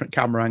for all the different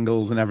camera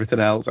angles and everything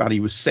else, and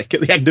he was sick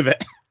at the end of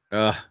it.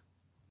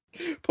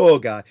 Poor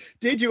guy.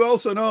 Did you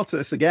also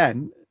notice,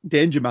 again,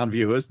 Danger Man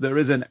viewers, there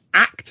is an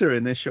actor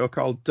in this show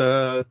called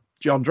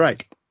John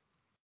Drake?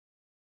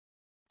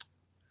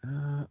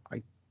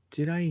 I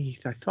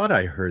thought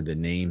I heard the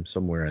name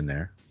somewhere in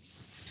there.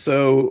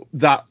 So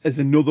that is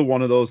another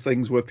one of those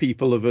things where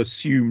people have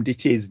assumed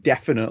it is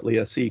definitely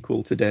a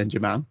sequel to Danger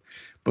Man,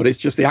 but it's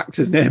just the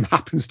actor's name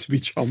happens to be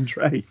John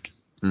Drake.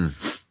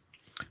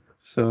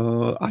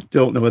 So I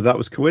don't know whether that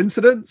was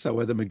coincidence or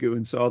whether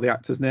McGoohan saw the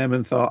actor's name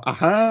and thought,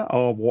 aha,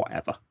 or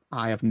whatever.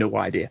 I have no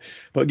idea.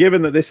 But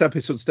given that this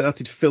episode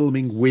started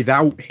filming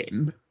without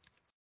him,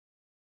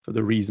 for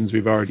the reasons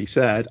we've already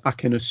said, I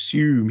can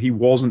assume he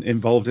wasn't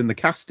involved in the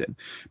casting,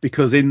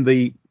 because in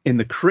the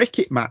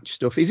cricket match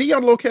stuff, is he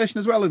on location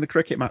as well in the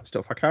cricket match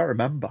stuff? I can't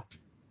remember.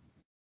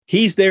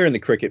 He's there in the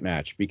cricket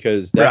match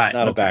because that's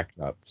not a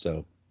backdrop.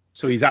 So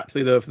he's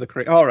actually there for the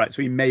cricket. All right,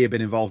 so he may have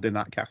been involved in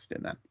that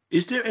casting then.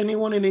 Is there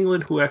anyone in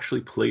England who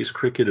actually plays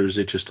cricket, or is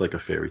it just like a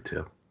fairy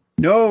tale?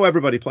 No,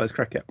 everybody plays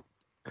cricket.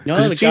 No,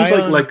 Because it seems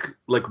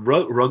like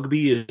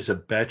rugby is a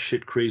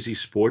batshit crazy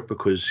sport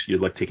because you're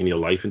like taking your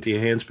life into your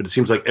hands. But it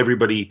seems like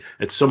everybody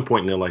at some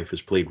point in their life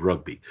has played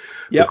rugby.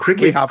 Yeah,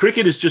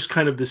 cricket is just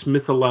kind of this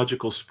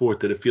mythological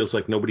sport that it feels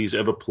like nobody's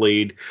ever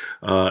played,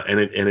 and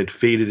it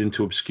faded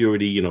into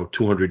obscurity,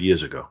 200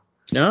 years ago.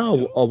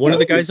 No, one of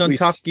the guys on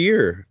Top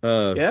Gear,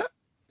 yeah,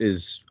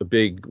 is a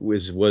big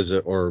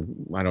or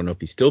I don't know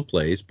if he still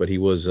plays, but he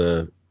was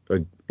a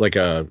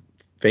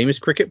famous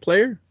cricket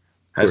player.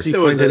 Has he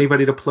found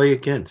anybody to play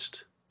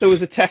against? There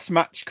was a test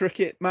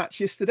cricket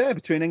match yesterday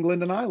between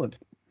England and Ireland.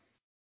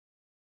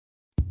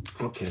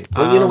 Okay.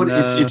 Well, you know what?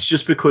 It's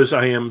just because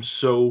I am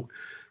so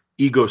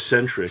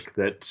egocentric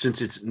that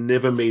since it's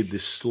never made the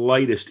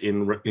slightest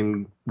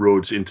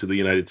inroads into the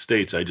United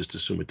States, I just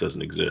assume it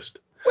doesn't exist.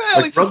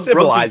 Well, it's a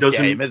civilized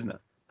game, isn't it?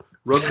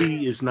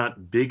 Rugby is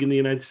not big in the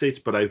United States,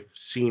 but I've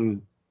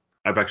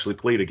actually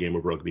played a game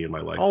of rugby in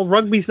my life. Oh,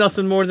 rugby's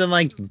nothing more than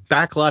like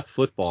backlot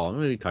football.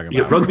 What are you talking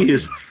about? Yeah, rugby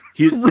is...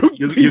 You're going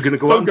to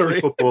go out and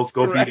play football,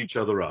 go beat each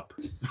other up.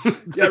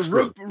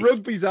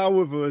 Rugby's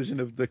our version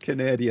of the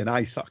Canadian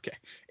ice hockey.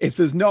 If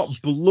there's not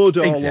blood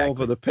all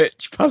over the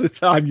pitch by the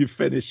time you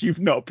finish, you've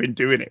not been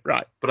doing it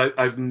right. But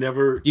I've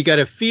never... You got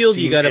a field,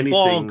 you got a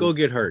ball, go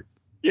get hurt.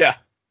 Yeah.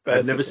 Basically.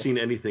 I've never seen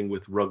anything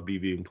with rugby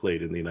being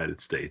played in the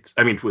United States.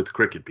 I mean, with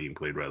cricket being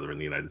played, rather, in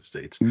the United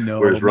States. No,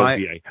 whereas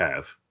rugby I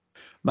have.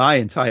 My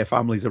entire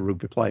family's are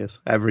rugby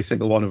players. Every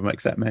single one of them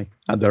except me.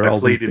 And they're all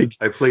I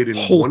played in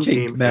one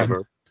game men.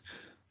 ever.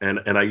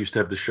 And I used to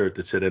have the shirt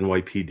that said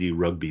NYPD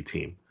rugby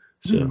team.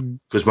 So,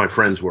 because my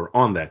friends were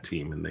on that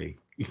team and they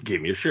gave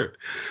me a shirt.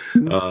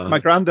 My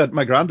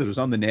granddad was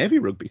on the Navy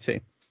rugby team.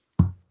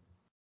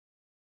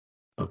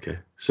 Okay.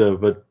 So,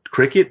 but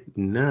cricket,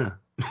 nah.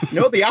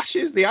 No, the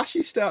Ashes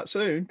start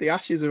soon. The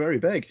Ashes are very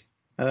big.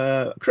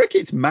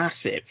 Cricket's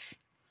massive.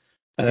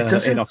 It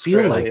doesn't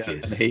feel like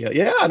it.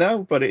 Yeah, I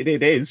know, but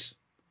it is.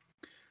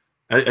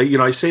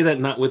 I say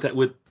that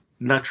with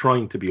not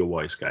trying to be a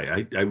wise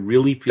guy. I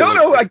really feel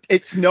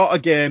it's not a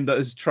game that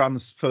has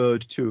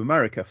transferred to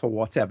America for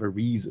whatever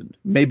reason.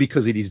 Maybe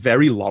because it is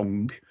very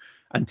long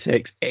and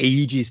takes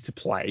ages to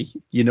play.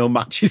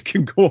 Matches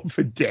can go on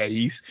for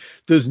days.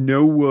 There's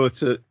nowhere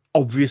to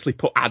obviously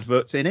put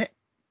adverts in it.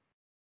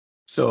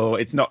 So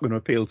it's not going to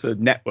appeal to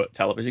network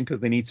television because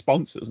they need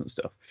sponsors and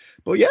stuff.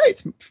 But yeah,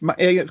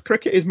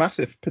 cricket is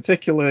massive,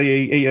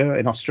 particularly here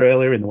in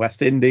Australia, in the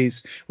West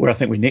Indies, where I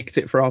think we nicked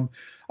it from.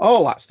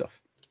 All that stuff.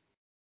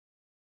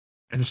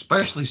 And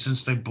especially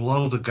since they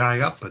blow the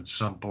guy up at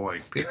some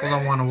point. People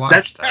don't want to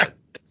watch that.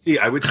 See,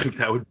 I would think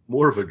that would be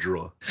more of a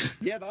draw.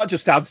 Yeah, that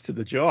just adds to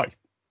the joy.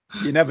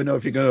 You never know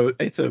if you're going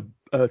to hit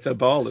a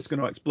ball that's going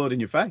to explode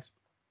in your face.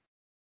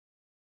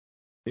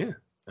 Yeah,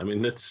 I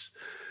mean, that's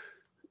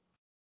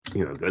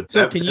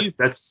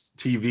that's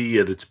TV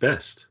at its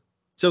best.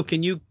 So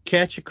can you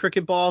catch a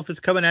cricket ball if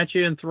it's coming at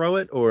you and throw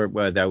it? Or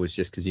that was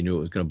just because you knew it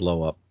was going to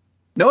blow up?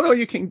 No,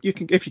 you can.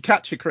 If you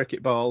catch a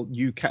cricket ball,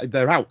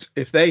 they're out.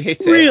 If they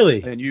hit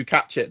it and you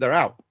catch it, they're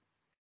out.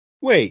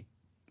 Wait,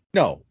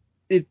 no,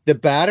 the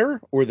batter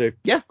or the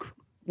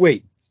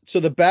Wait, so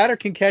the batter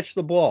can catch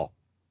the ball?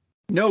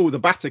 No, the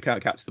batter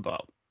can't catch the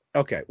ball.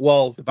 Okay,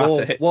 well, the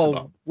batter hits the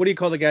ball. What do you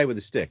call the guy with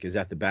the stick? Is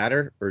that the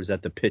batter or is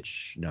that the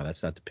pitch? No,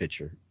 that's not the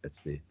pitcher. That's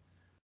the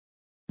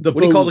what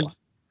bowler. Do you call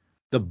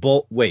the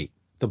bull? Wait,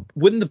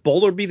 wouldn't the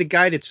bowler be the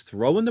guy that's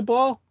throwing the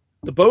ball?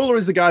 The bowler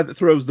is the guy that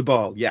throws the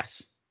ball.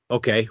 Yes.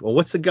 Okay, well,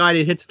 what's the guy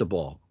that hits the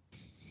ball?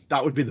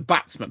 That would be the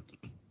batsman.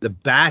 The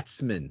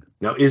batsman.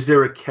 Now, is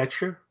there a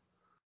catcher?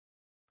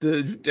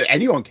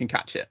 Anyone can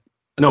catch it.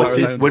 No,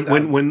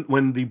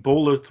 when the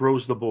bowler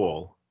throws the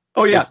ball.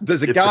 Oh yeah,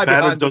 there's a guy behind the wicket. If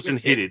the batter doesn't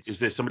hit it, is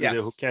there somebody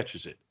there who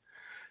catches it?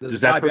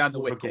 Does that behind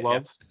the wicket?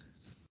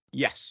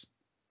 Yes.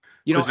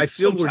 I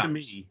feel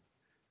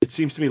it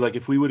seems to me like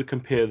if we were to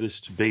compare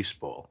this to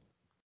baseball,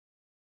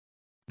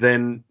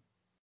 then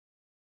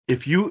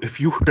if you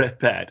were at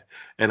bat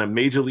and a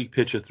major league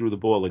pitcher threw the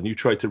ball and you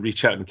tried to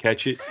reach out and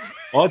catch it,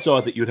 odds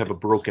are that you'd have a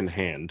broken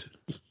hand.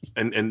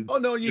 And oh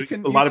no, you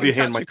can. A lot of your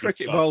hand hand might catch a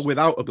cricket ball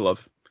without a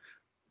glove.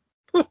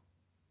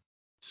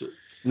 So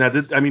now,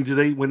 do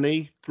they when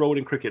they throw it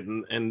in cricket?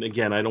 And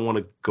again, I don't want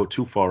to go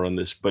too far on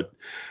this, but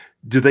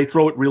do they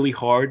throw it really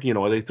hard?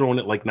 Are they throwing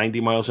it like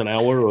 90 miles an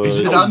hour? Or? Is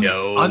it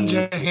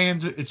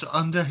underhanded? It's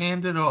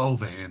underhanded or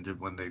overhanded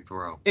when they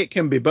throw? It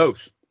can be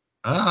both.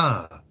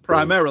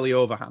 Primarily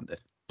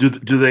overhanded. Do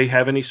they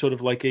have any sort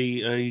of like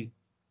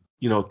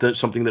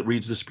something that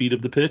reads the speed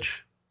of the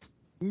pitch?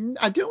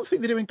 I don't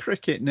think they do in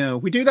cricket. No,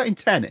 we do that in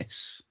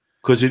tennis.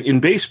 Because in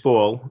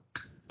baseball,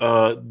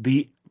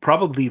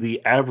 probably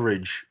the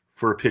average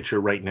for a pitcher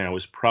right now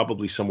is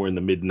probably somewhere in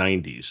the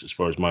mid-90s as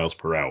far as miles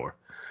per hour.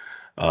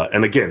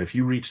 And again, if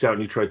you reached out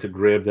and you tried to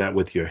grab that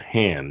with your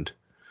hand,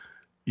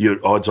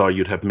 odds are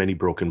you'd have many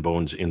broken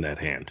bones in that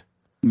hand.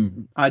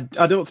 I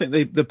don't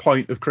think the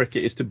point of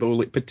cricket is to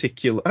bowl it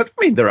particular. I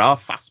mean, there are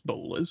fast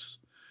bowlers,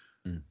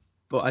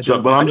 but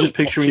I'm just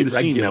picturing the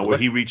scene now where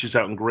he reaches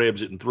out and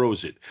grabs it and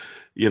throws it.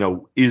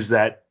 Is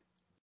that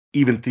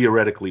even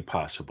theoretically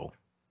possible?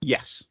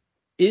 Yes.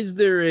 Is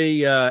there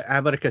a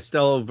Abbott and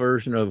Costello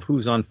version of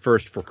Who's on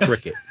First for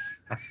cricket?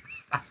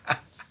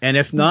 And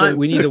if not,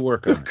 we need to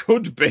work on it.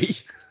 Could be.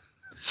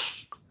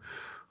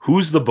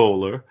 Who's the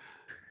bowler?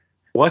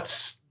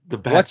 What's the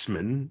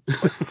batsman?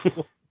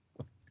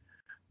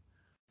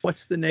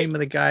 What's the name of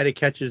the guy that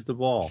catches the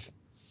ball?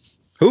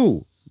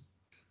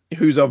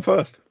 Who's on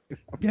first?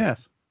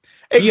 Yes.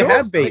 Do you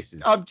have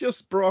bases? I've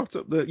just brought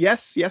up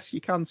yes,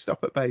 you can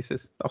stop at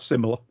bases or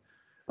similar.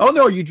 Oh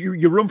no,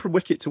 you run from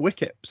wicket to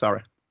wicket.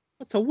 Sorry.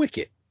 What's a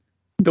wicket?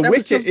 That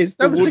was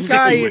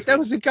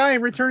the guy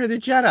in Return of the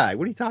Jedi.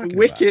 What are you talking about?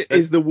 Wicket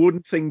is the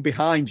wooden thing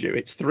behind you.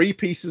 It's 3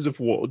 pieces of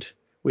wood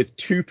with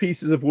 2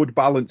 pieces of wood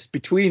balanced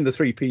between the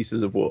 3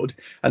 pieces of wood.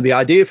 And the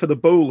idea for the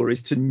bowler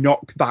is to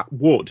knock that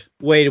wood.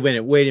 Wait a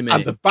minute.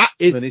 And the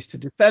batsman is to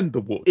defend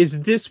the wood.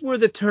 Is this where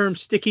the term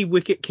sticky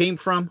wicket came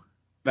from?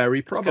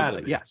 Very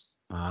probably, yes.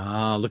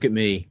 Ah, look at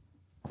me.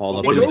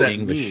 What does that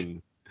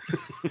mean?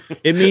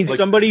 It means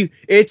somebody.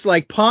 It's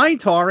like pine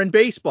tar in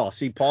baseball.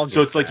 See, Paul.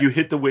 So it's like you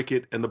hit the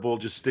wicket and the ball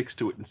just sticks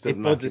to it instead of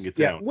knocking it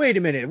down. Wait a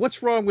minute.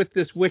 What's wrong with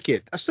this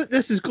wicket?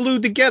 This is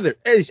glued together.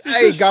 Hey,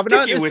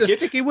 Governor, this is a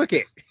sticky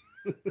wicket.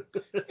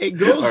 It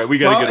goes. All right, we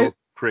got to get off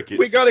cricket.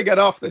 We got to get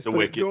off this.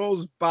 It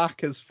goes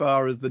back as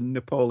far as the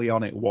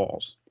Napoleonic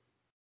Wars.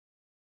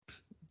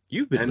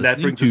 That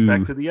brings us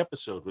back to the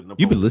episode with Napoleon.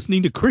 You've been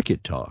listening to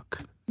Cricket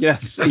Talk.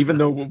 Yes, even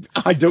though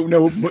I don't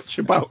know much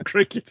about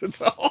cricket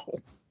at all.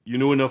 You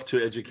knew enough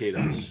to educate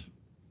us.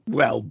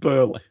 Well,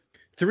 barely.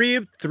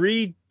 Three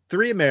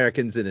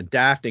Americans and a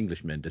daft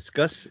Englishman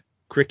discuss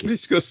cricket.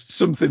 Discuss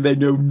something they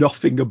know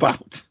nothing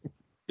about.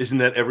 Isn't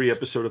that every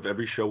episode of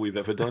every show we've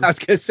ever done? I was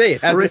going to say,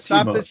 it hasn't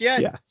stopped us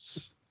yet.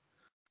 Yes.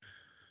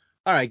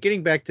 All right,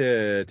 getting back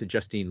to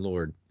Justine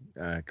Lord,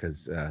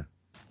 because I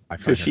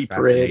find her she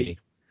fascinating.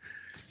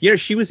 Yeah,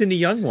 she was in The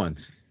Young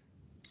Ones.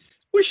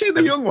 Was she in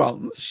The Young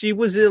Ones? She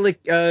was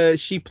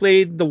she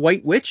played the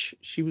White Witch.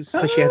 She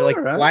had like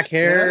black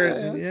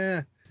hair.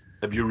 Yeah.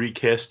 Have you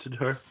recasted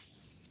her?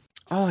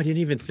 Oh, I didn't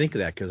even think of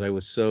that because I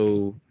was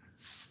so.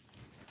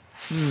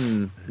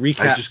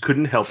 I just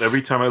couldn't help.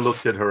 Every time I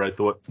looked at her, I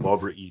thought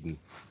Barbara Eden.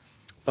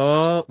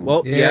 Oh,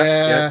 well,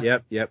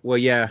 yep. Well,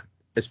 yeah,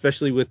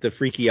 especially with the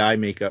freaky eye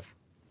makeup.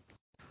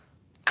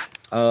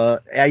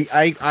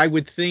 I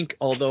would think,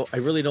 although I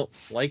really don't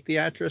like the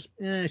actress,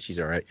 she's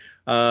all right.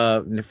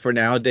 For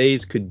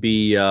nowadays, could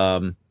be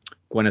Gwyneth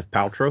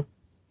Paltrow.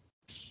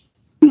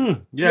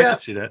 Yeah, I can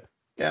see that.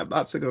 Yeah,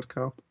 that's a good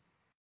call.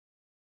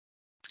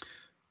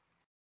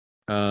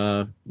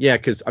 Yeah,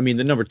 because I mean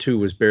the number 2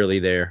 was barely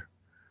there.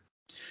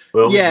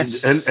 Well,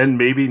 yes, and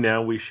maybe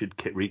now we should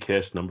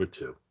recast number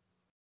 2.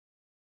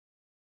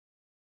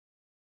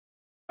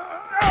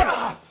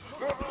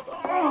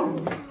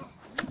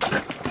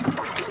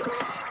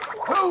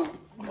 Who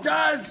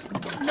does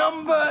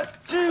number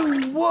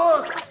 2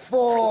 work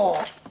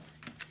for?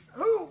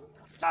 Who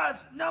does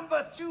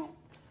number 2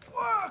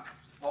 work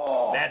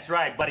for? That's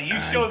right, buddy.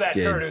 You show that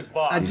turd who's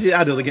boss. I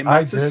don't think it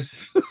matters.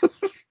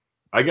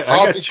 I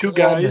got 2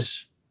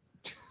 guys.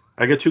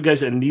 I got 2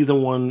 guys, and neither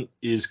one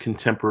is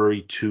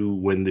contemporary to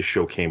when the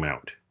show came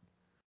out.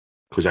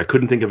 Because I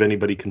couldn't think of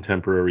anybody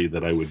contemporary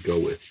that I would go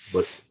with.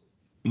 But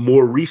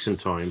more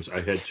recent times, I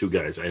had 2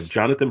 guys. I have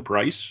Jonathan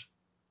Pryce.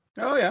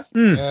 Oh, yeah.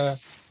 Yeah.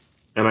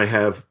 And I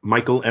have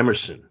Michael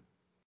Emerson.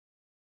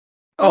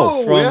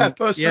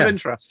 Person of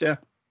interest, yeah.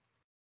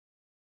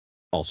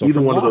 Also,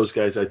 either one of those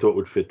guys I thought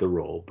would fit the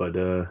role, but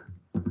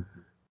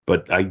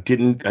I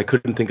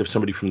couldn't think of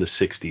somebody from the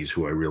 60s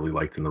who I really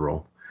liked in the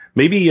role.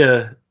 Maybe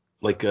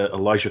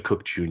Elijah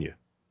Cook Jr.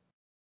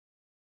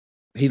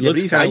 He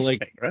looks kind of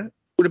like, right?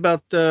 What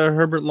about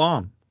Herbert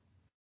Lom?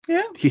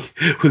 Yeah.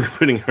 We're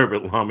putting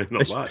Herbert Lom in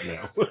a lot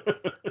now.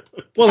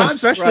 Well,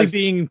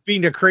 especially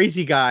being a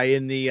crazy guy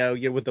in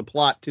the with the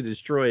plot to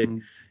destroy,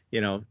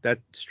 that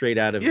straight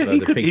out of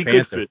the Pink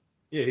Panther.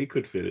 He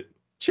could fit it.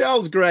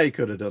 Charles Gray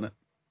could have done it.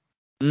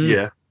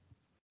 Yeah,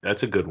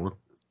 that's a good one.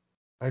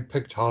 I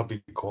picked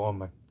Harvey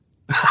Korman.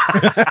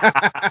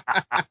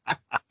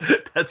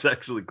 That's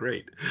actually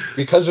great.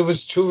 Because it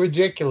was too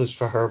ridiculous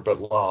for Herbert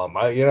Lom.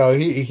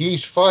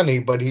 He's funny,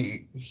 but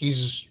he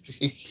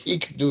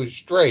could do it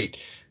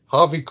straight.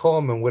 Harvey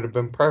Korman would have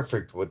been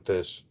perfect with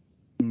this.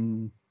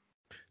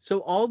 So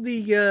all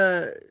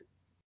the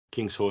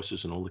King's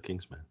Horses and all the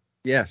King's Men.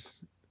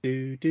 Yes.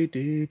 That'll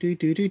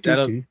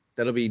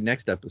be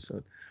next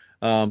episode.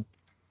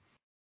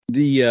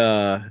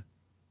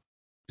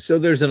 So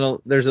there's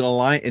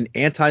an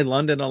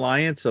anti-London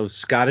alliance of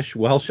Scottish,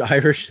 Welsh,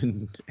 Irish,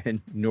 and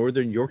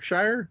Northern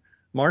Yorkshire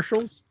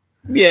marshals.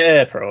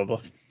 Yeah,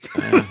 probably.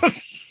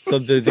 So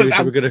they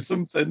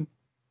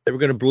were They were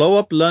going to blow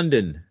up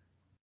London.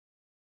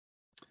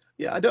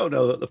 Yeah, I don't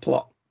know that the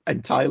plot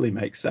entirely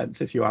makes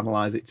sense if you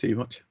analyze it too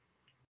much.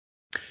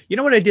 You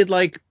know what I did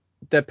like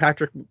that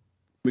Patrick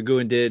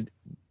McGowan did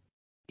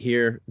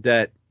here?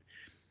 That,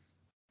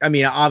 I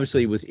mean,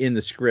 obviously it was in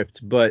the script,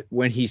 but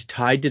when he's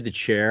tied to the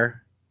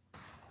chair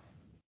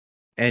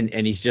and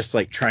he's just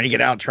like trying to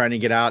get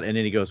out, and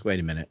then he goes, wait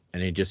a minute,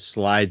 and he just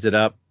slides it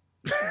up.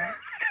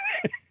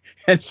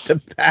 And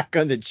the back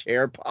on the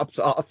chair pops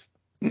off.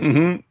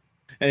 Mm-hmm.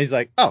 And he's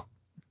like, oh,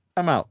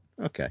 I'm out.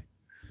 Okay.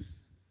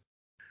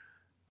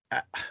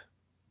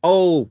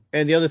 And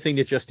the other thing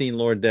that Justine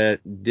Lord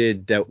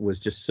did that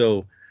was just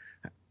so,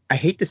 I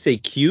hate to say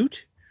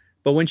cute,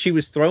 but when she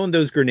was throwing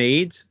those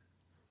grenades,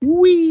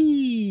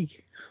 wee.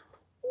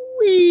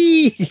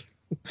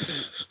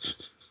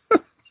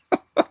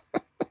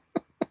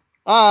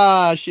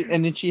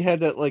 And then she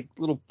had that like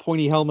little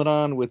pointy helmet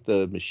on with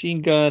the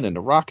machine gun and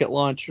the rocket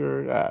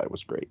launcher. It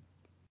was great.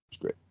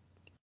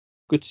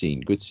 Good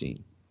scene.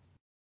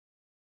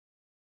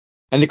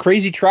 And the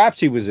crazy traps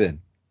he was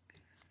in.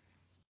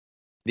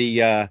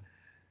 The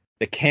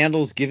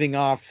candles giving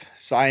off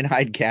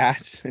cyanide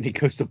gas, and he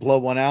goes to blow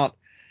one out.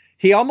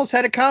 He almost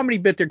had a comedy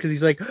bit there because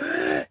he's like,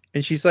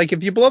 and she's like,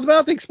 if you blow them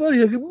out, they explode.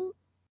 He's like,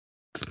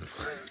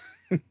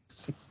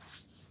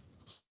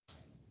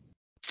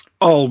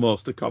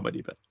 Almost a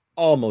comedy bit.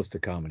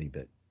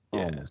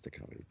 Yeah.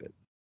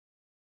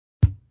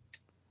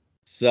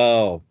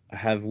 So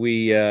have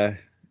we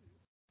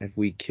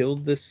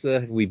killed this?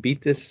 Have we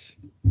beat this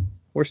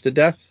horse to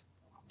death?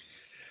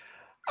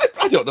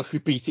 I don't know if we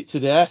beat it to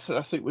death.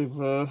 I think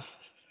we've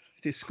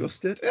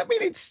discussed it. I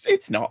mean,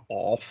 it's not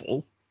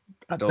awful.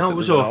 I don't think it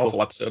was an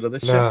awful episode of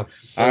this show.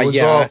 It was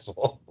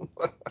awful.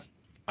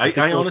 I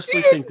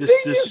honestly think this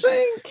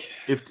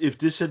if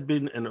this had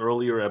been an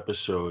earlier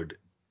episode,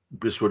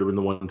 this would have been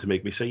the one to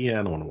make me say, yeah,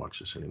 I don't want to watch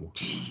this anymore.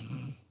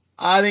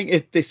 I think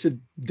if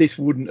this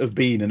wouldn't have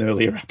been an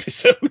earlier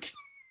episode.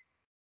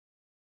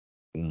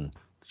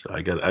 So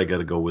I got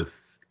to go with,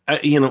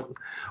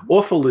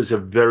 awful is a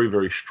very,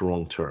 very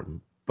strong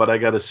term, but I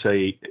got to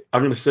say,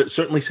 I'm going to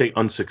certainly say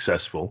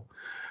unsuccessful,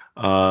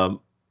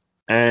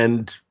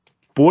 and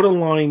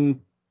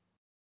borderline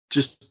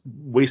just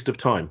waste of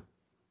time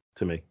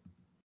to me.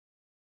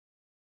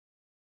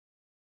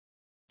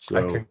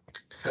 So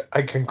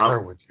I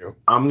concur with you.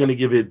 I'm going to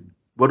give it,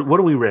 what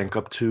do we rank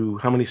up to?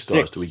 How many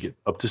stars 6. do we get?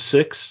 Up to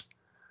 6?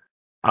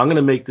 I'm going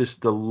to make this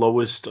the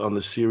lowest on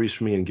the series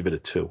for me and give it a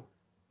 2.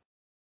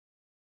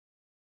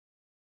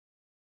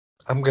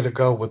 I'm going to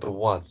go with a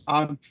 1.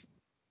 I'm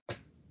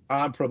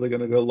probably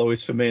going to go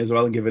lowest for me as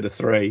well and give it a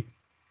 3.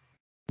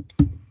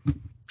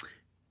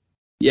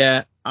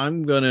 Yeah,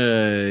 I'm going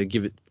to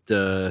give it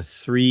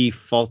 3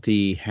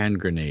 faulty hand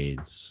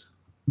grenades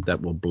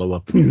that will blow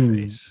up in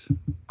your face.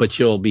 But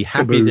you'll be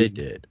happy they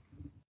did.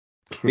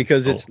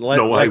 Because it's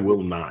I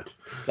will not.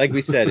 Like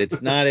we said,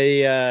 it's not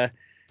a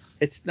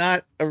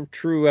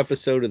true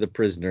episode of The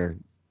Prisoner,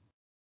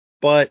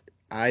 but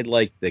I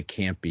like the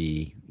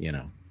campy,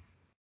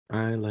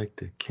 I like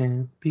the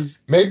campy.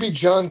 Maybe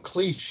John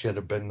Cleese should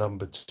have been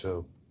number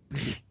 2.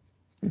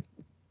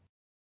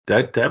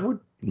 That would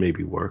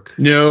maybe work.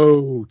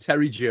 No,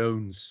 Terry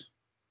Jones.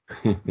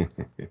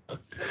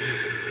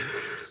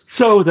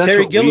 So that's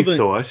Terry what we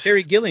thought.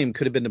 Terry Gilliam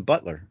could have been the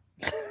butler.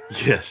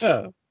 Yes.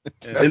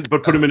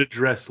 But put him in a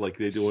dress like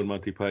they do in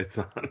Monty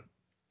Python.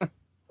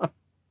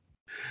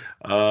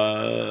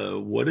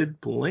 What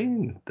did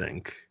Blaine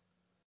think?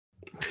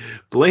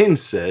 Blaine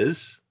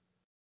says,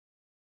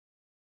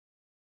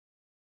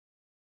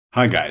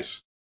 hi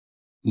guys.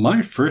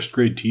 My first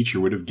grade teacher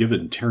would have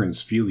given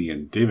Terence Feely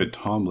and David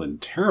Tomlin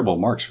terrible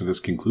marks for this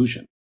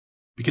conclusion,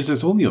 because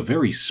it's only a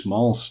very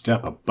small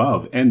step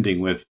above ending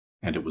with,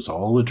 and it was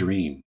all a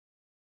dream.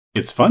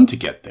 It's fun to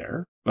get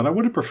there, but I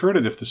would have preferred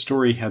it if the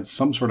story had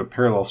some sort of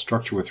parallel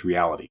structure with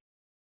reality,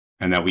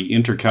 and that we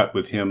intercut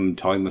with him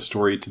telling the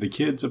story to the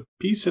kids a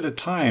piece at a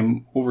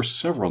time over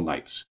several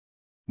nights,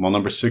 while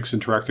number 6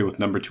 interacted with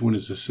number 2 and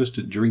his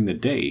assistant during the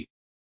day,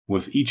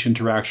 with each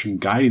interaction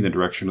guiding the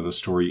direction of the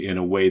story in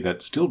a way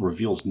that still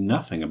reveals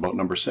nothing about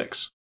number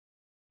 6.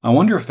 I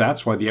wonder if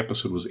that's why the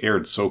episode was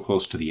aired so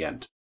close to the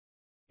end.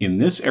 In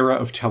this era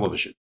of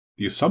television,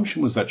 the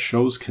assumption was that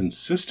shows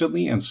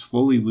consistently and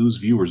slowly lose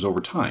viewers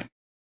over time,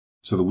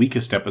 so the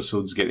weakest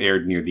episodes get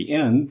aired near the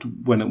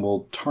end when it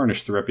will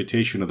tarnish the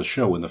reputation of the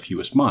show in the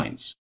fewest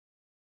minds.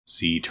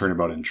 See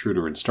Turnabout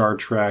Intruder in Star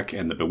Trek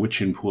and the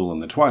Bewitching Pool in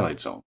the Twilight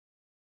Zone.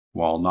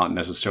 While not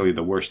necessarily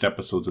the worst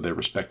episodes of their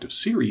respective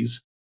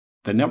series,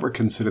 the network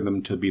considered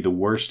them to be the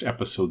worst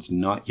episodes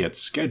not yet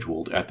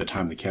scheduled at the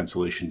time the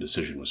cancellation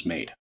decision was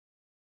made.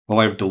 While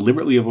I've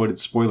deliberately avoided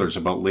spoilers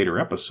about later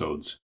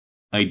episodes,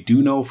 I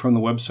do know from the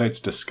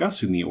websites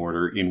discussing the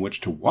order in which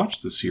to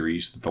watch the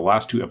series that the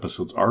last 2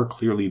 episodes are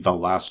clearly the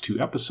last 2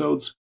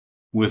 episodes,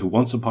 with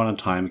Once Upon a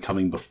Time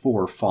coming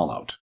before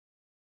Fallout.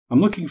 I'm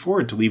looking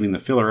forward to leaving the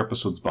filler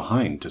episodes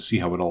behind to see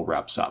how it all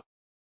wraps up.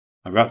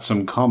 I've got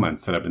some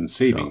comments that I've been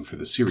saving for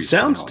the series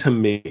sounds finale. to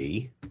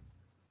me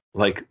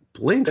like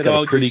Blaine's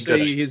got a pretty good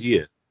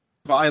idea.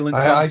 Violence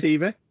on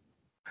TV?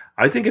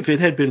 I think if it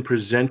had been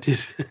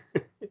presented,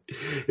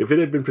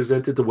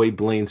 the way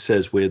Blaine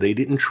says, where they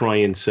didn't try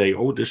and say,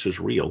 "Oh, this is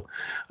real,"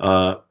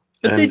 but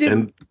they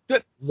didn't.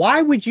 But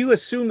why would you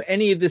assume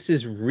any of this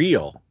is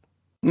real?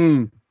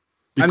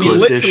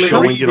 Because they're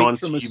showing it on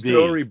from TV. A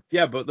story,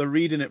 yeah, but they're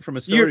reading it from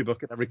a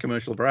storybook at every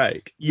commercial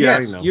break. Yeah,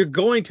 yes, I know. You're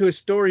going to a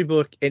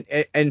storybook,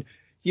 and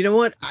you know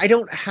what? I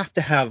don't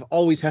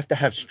always have to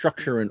have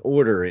structure and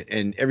order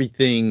and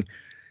everything.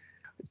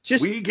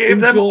 Just we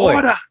gave them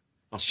order.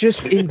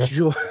 Just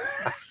enjoy.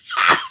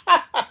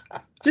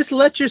 Just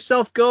let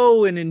yourself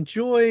go and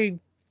enjoy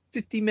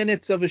 50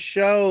 minutes of a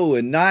show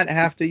and not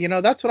have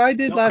to. That's what I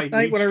did last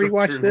night when I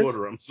rewatched this.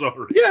 Order. I'm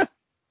sorry. Yeah.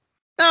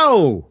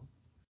 No.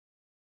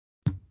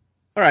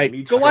 All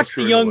right, go watch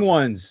The Young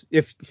Ones.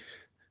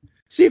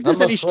 See if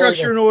there's any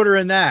structure and order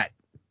in that.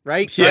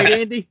 Right? Yeah. Right,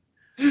 Andy?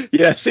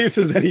 Yeah, see if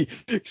there's any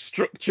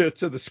structure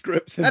to the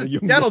scripts in The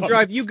Young Ones. That'll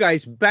drive you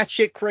guys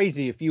batshit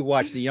crazy if you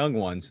watch The Young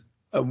Ones.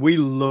 And we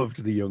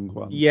loved The Young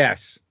Ones.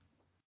 Yes.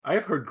 I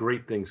have heard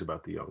great things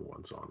about The Young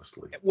Ones,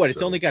 honestly.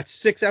 It's only got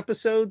 6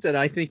 episodes, and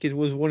I think it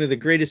was one of the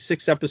greatest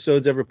 6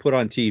 episodes ever put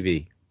on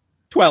TV.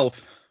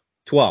 12.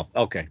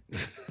 Okay.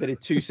 They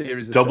did 2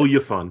 series of Double 6.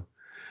 your fun.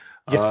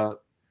 Yes.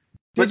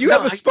 Did you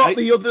ever spot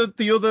the other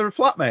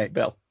flatmate,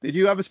 Bill? Did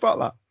you ever spot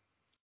that?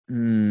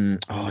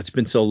 It's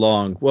been so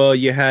long. Well,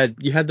 you had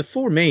the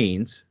 4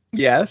 mains.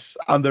 Yes,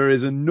 and there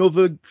is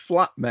another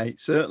flatmate,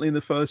 certainly in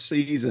the first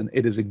season.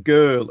 It is a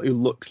girl who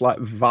looks like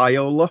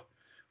Viola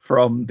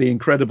from The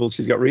Incredibles.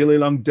 She's got really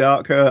long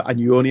dark hair, and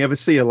you only ever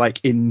see her like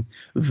in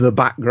the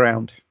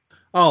background.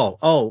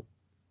 Oh.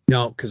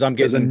 No, because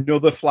there's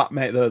another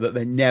flatmate there that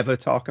they never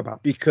talk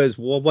about. Because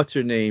what's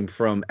her name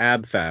from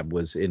Ab Fab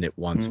was in it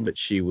once, but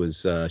she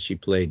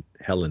played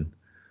Helen.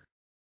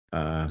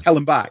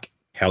 Helen Back.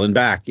 Helen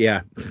Back,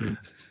 yeah.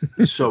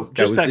 So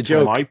just back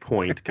to my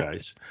point,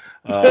 guys.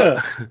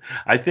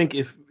 I think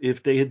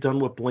if they had done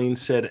what Blaine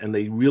said and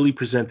they really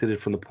presented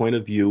it from the point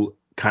of view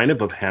kind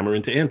of hammer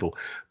into anvil,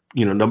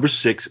 number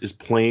 6 is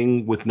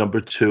playing with number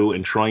 2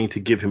 and trying to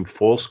give him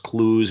false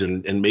clues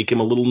and make him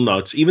a little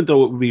nuts, even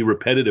though it would be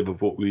repetitive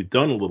of what we've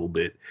done a little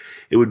bit.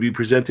 It would be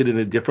presented in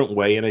a different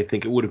way, and I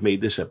think it would have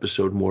made this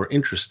episode more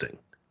interesting.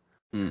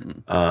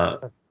 And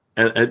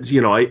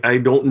I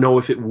don't know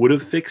if it would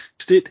have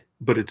fixed it,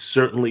 but it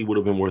certainly would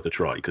have been worth a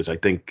try, because I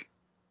think,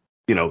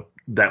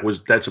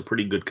 that's a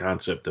pretty good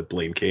concept that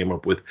Blaine came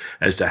up with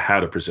as to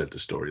how to present a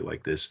story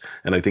like this,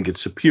 and I think it's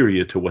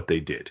superior to what they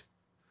did.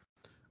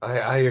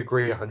 I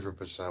agree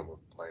 100% with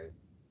Blaine.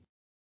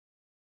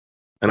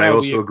 And I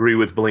also agree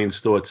with Blaine's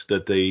thoughts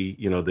that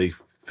they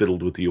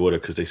fiddled with the order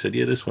because they said,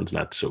 yeah, this one's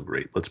not so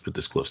great. Let's put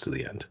this close to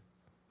the end.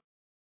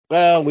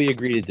 Well, we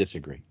agree to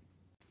disagree.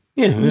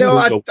 Yeah, no,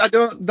 I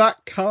don't.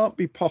 That can't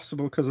be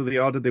possible because of the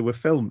order they were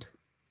filmed.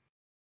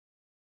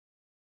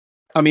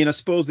 I mean, I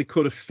suppose they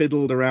could have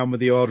fiddled around with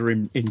the order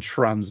in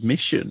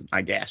transmission,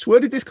 I guess. Where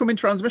did this come in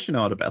transmission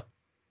order, Bill?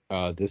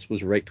 This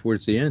was right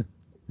towards the end.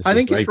 I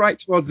think it's right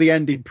towards the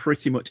end in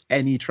pretty much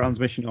any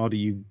transmission order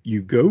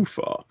you go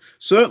for.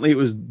 Certainly, it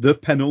was the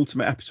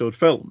penultimate episode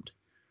filmed.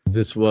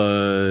 This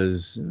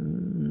was...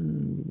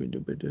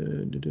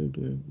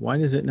 Why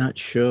does it not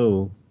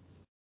show?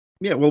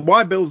 Yeah, well,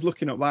 why Bill's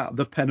looking at that,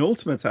 the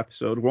penultimate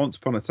episode, Once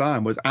Upon a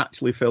Time, was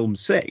actually filmed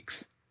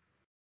 6th.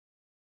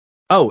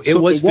 Oh, it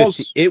was.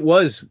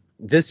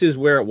 This is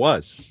where it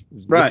was.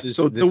 Right,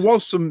 there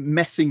was some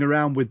messing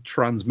around with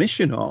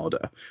transmission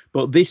order,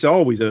 but this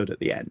always aired at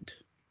the end.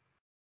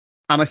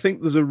 And I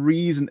think there's a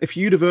reason. If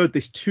you'd have heard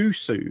this too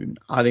soon,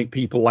 I think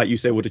people, like you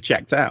say, would have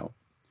checked out.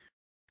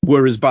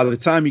 Whereas by the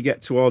time you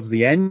get towards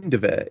the end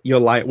of it, you're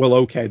like, well,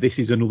 okay, this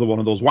is another one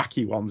of those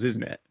wacky ones,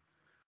 isn't it?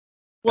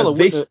 Well, at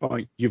this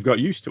point, you've got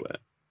used to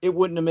it. It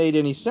wouldn't have made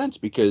any sense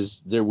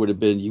because there would have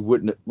been, you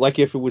wouldn't, like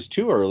if it was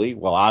too early,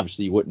 well,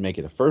 obviously you wouldn't make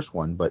it the first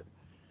one, but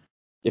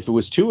if it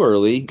was too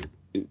early,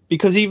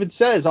 because he even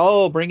says,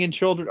 oh, bring in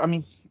children. I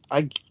mean,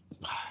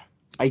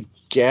 I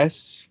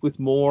guess with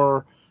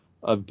more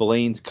of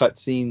Blaine's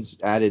cutscenes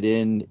added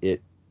in,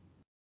 it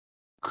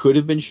could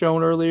have been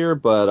shown earlier,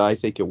 but I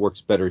think it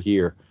works better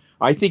here.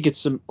 I think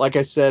it's, like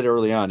I said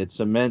early on, it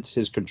cements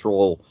his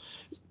control.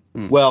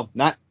 Well,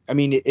 not, I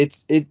mean, it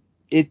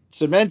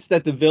cements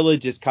that the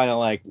village is kind of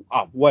like,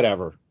 oh,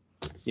 whatever,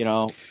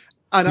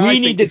 And we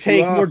need to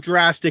take more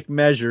drastic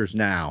measures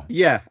now.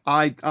 Yeah,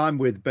 I'm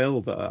with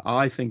Bill there.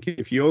 I think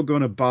if you're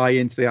going to buy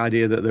into the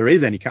idea that there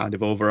is any kind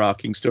of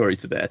overarching story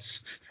to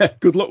this,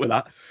 good luck with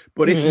that.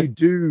 But if you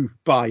do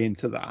buy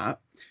into that,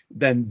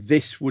 then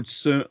this would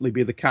certainly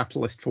be the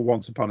catalyst for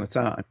Once Upon a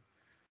Time,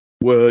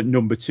 where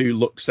number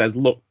 2 says,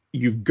 look,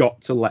 you've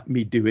got to let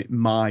me do it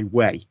my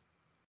way,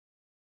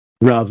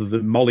 rather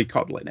than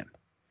mollycoddling him.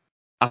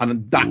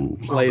 And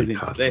that plays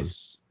into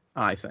this,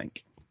 I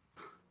think.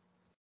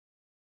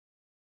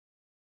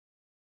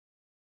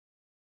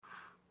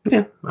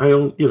 Yeah, I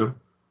don't,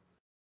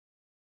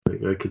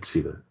 I could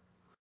see that.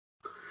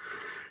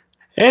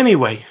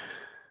 Anyway,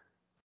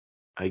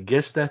 I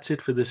guess that's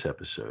it for this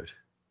episode.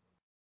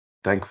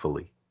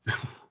 Thankfully.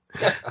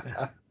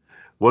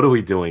 What are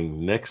we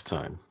doing next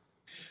time?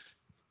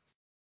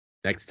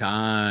 Next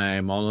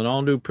time on an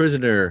all-new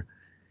Prisoner,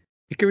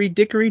 Hickory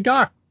Dickory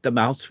Dock, the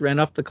mouse ran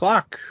up the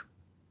clock.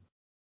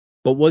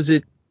 But was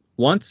it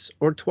once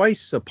or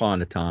twice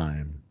upon a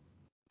time?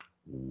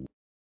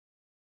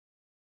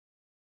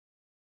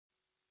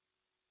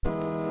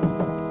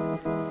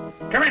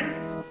 Come in!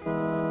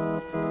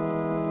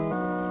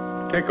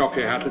 Take off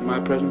your hat in my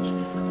presence.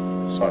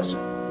 Sorry,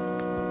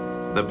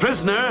 sir. The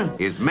prisoner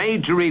is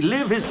made to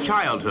relive his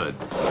childhood.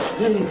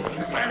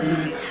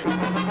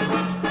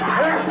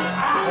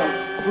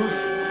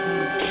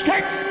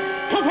 Stick!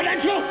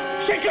 Confidential!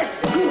 Secret!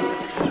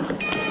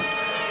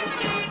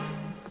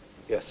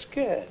 You're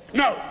scared.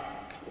 No!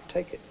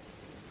 Take it.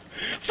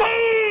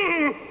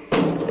 Fool!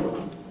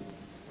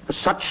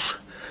 Such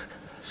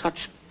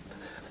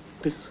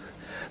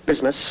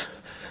business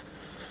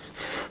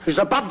is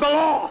above the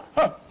law.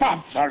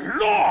 Above the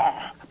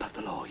law? Above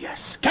the law,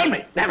 yes. Tell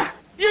me. Never.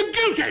 You're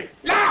guilty.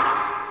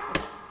 No!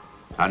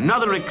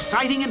 Another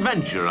exciting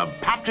adventure of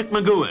Patrick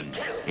McGoohan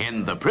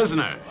in The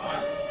Prisoner.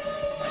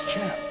 The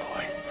chair,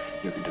 boy.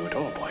 You can do it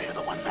all, boy. You're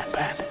the one-man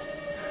band.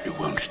 You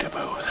won't step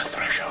over the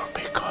threshold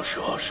because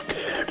you're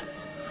scared.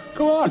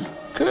 Go on.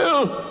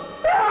 Kill.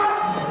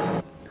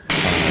 I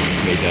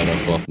just made that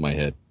up off my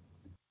head.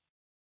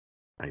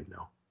 I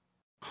know.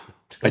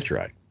 I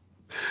tried.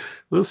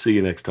 We'll see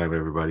you next time,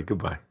 everybody.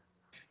 Goodbye.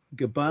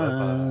 Goodbye.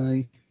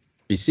 Bye-bye.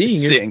 Be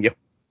seeing you. Seeing you.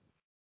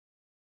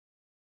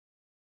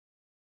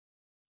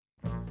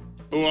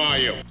 Who are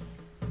you?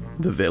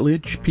 The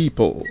village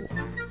people,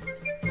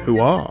 who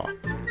are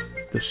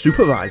the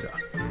supervisor,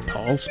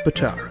 Paul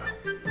Spataro,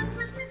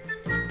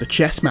 the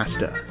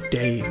chessmaster,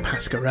 Dave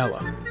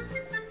Pascarella,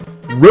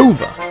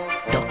 Rover,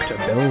 Dr.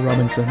 Bill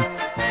Robinson,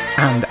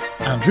 and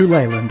Andrew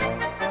Leyland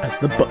as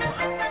the butler.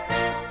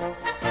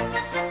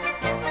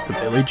 The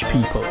village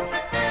people,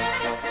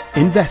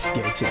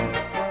 investigating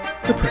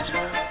the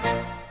prisoner.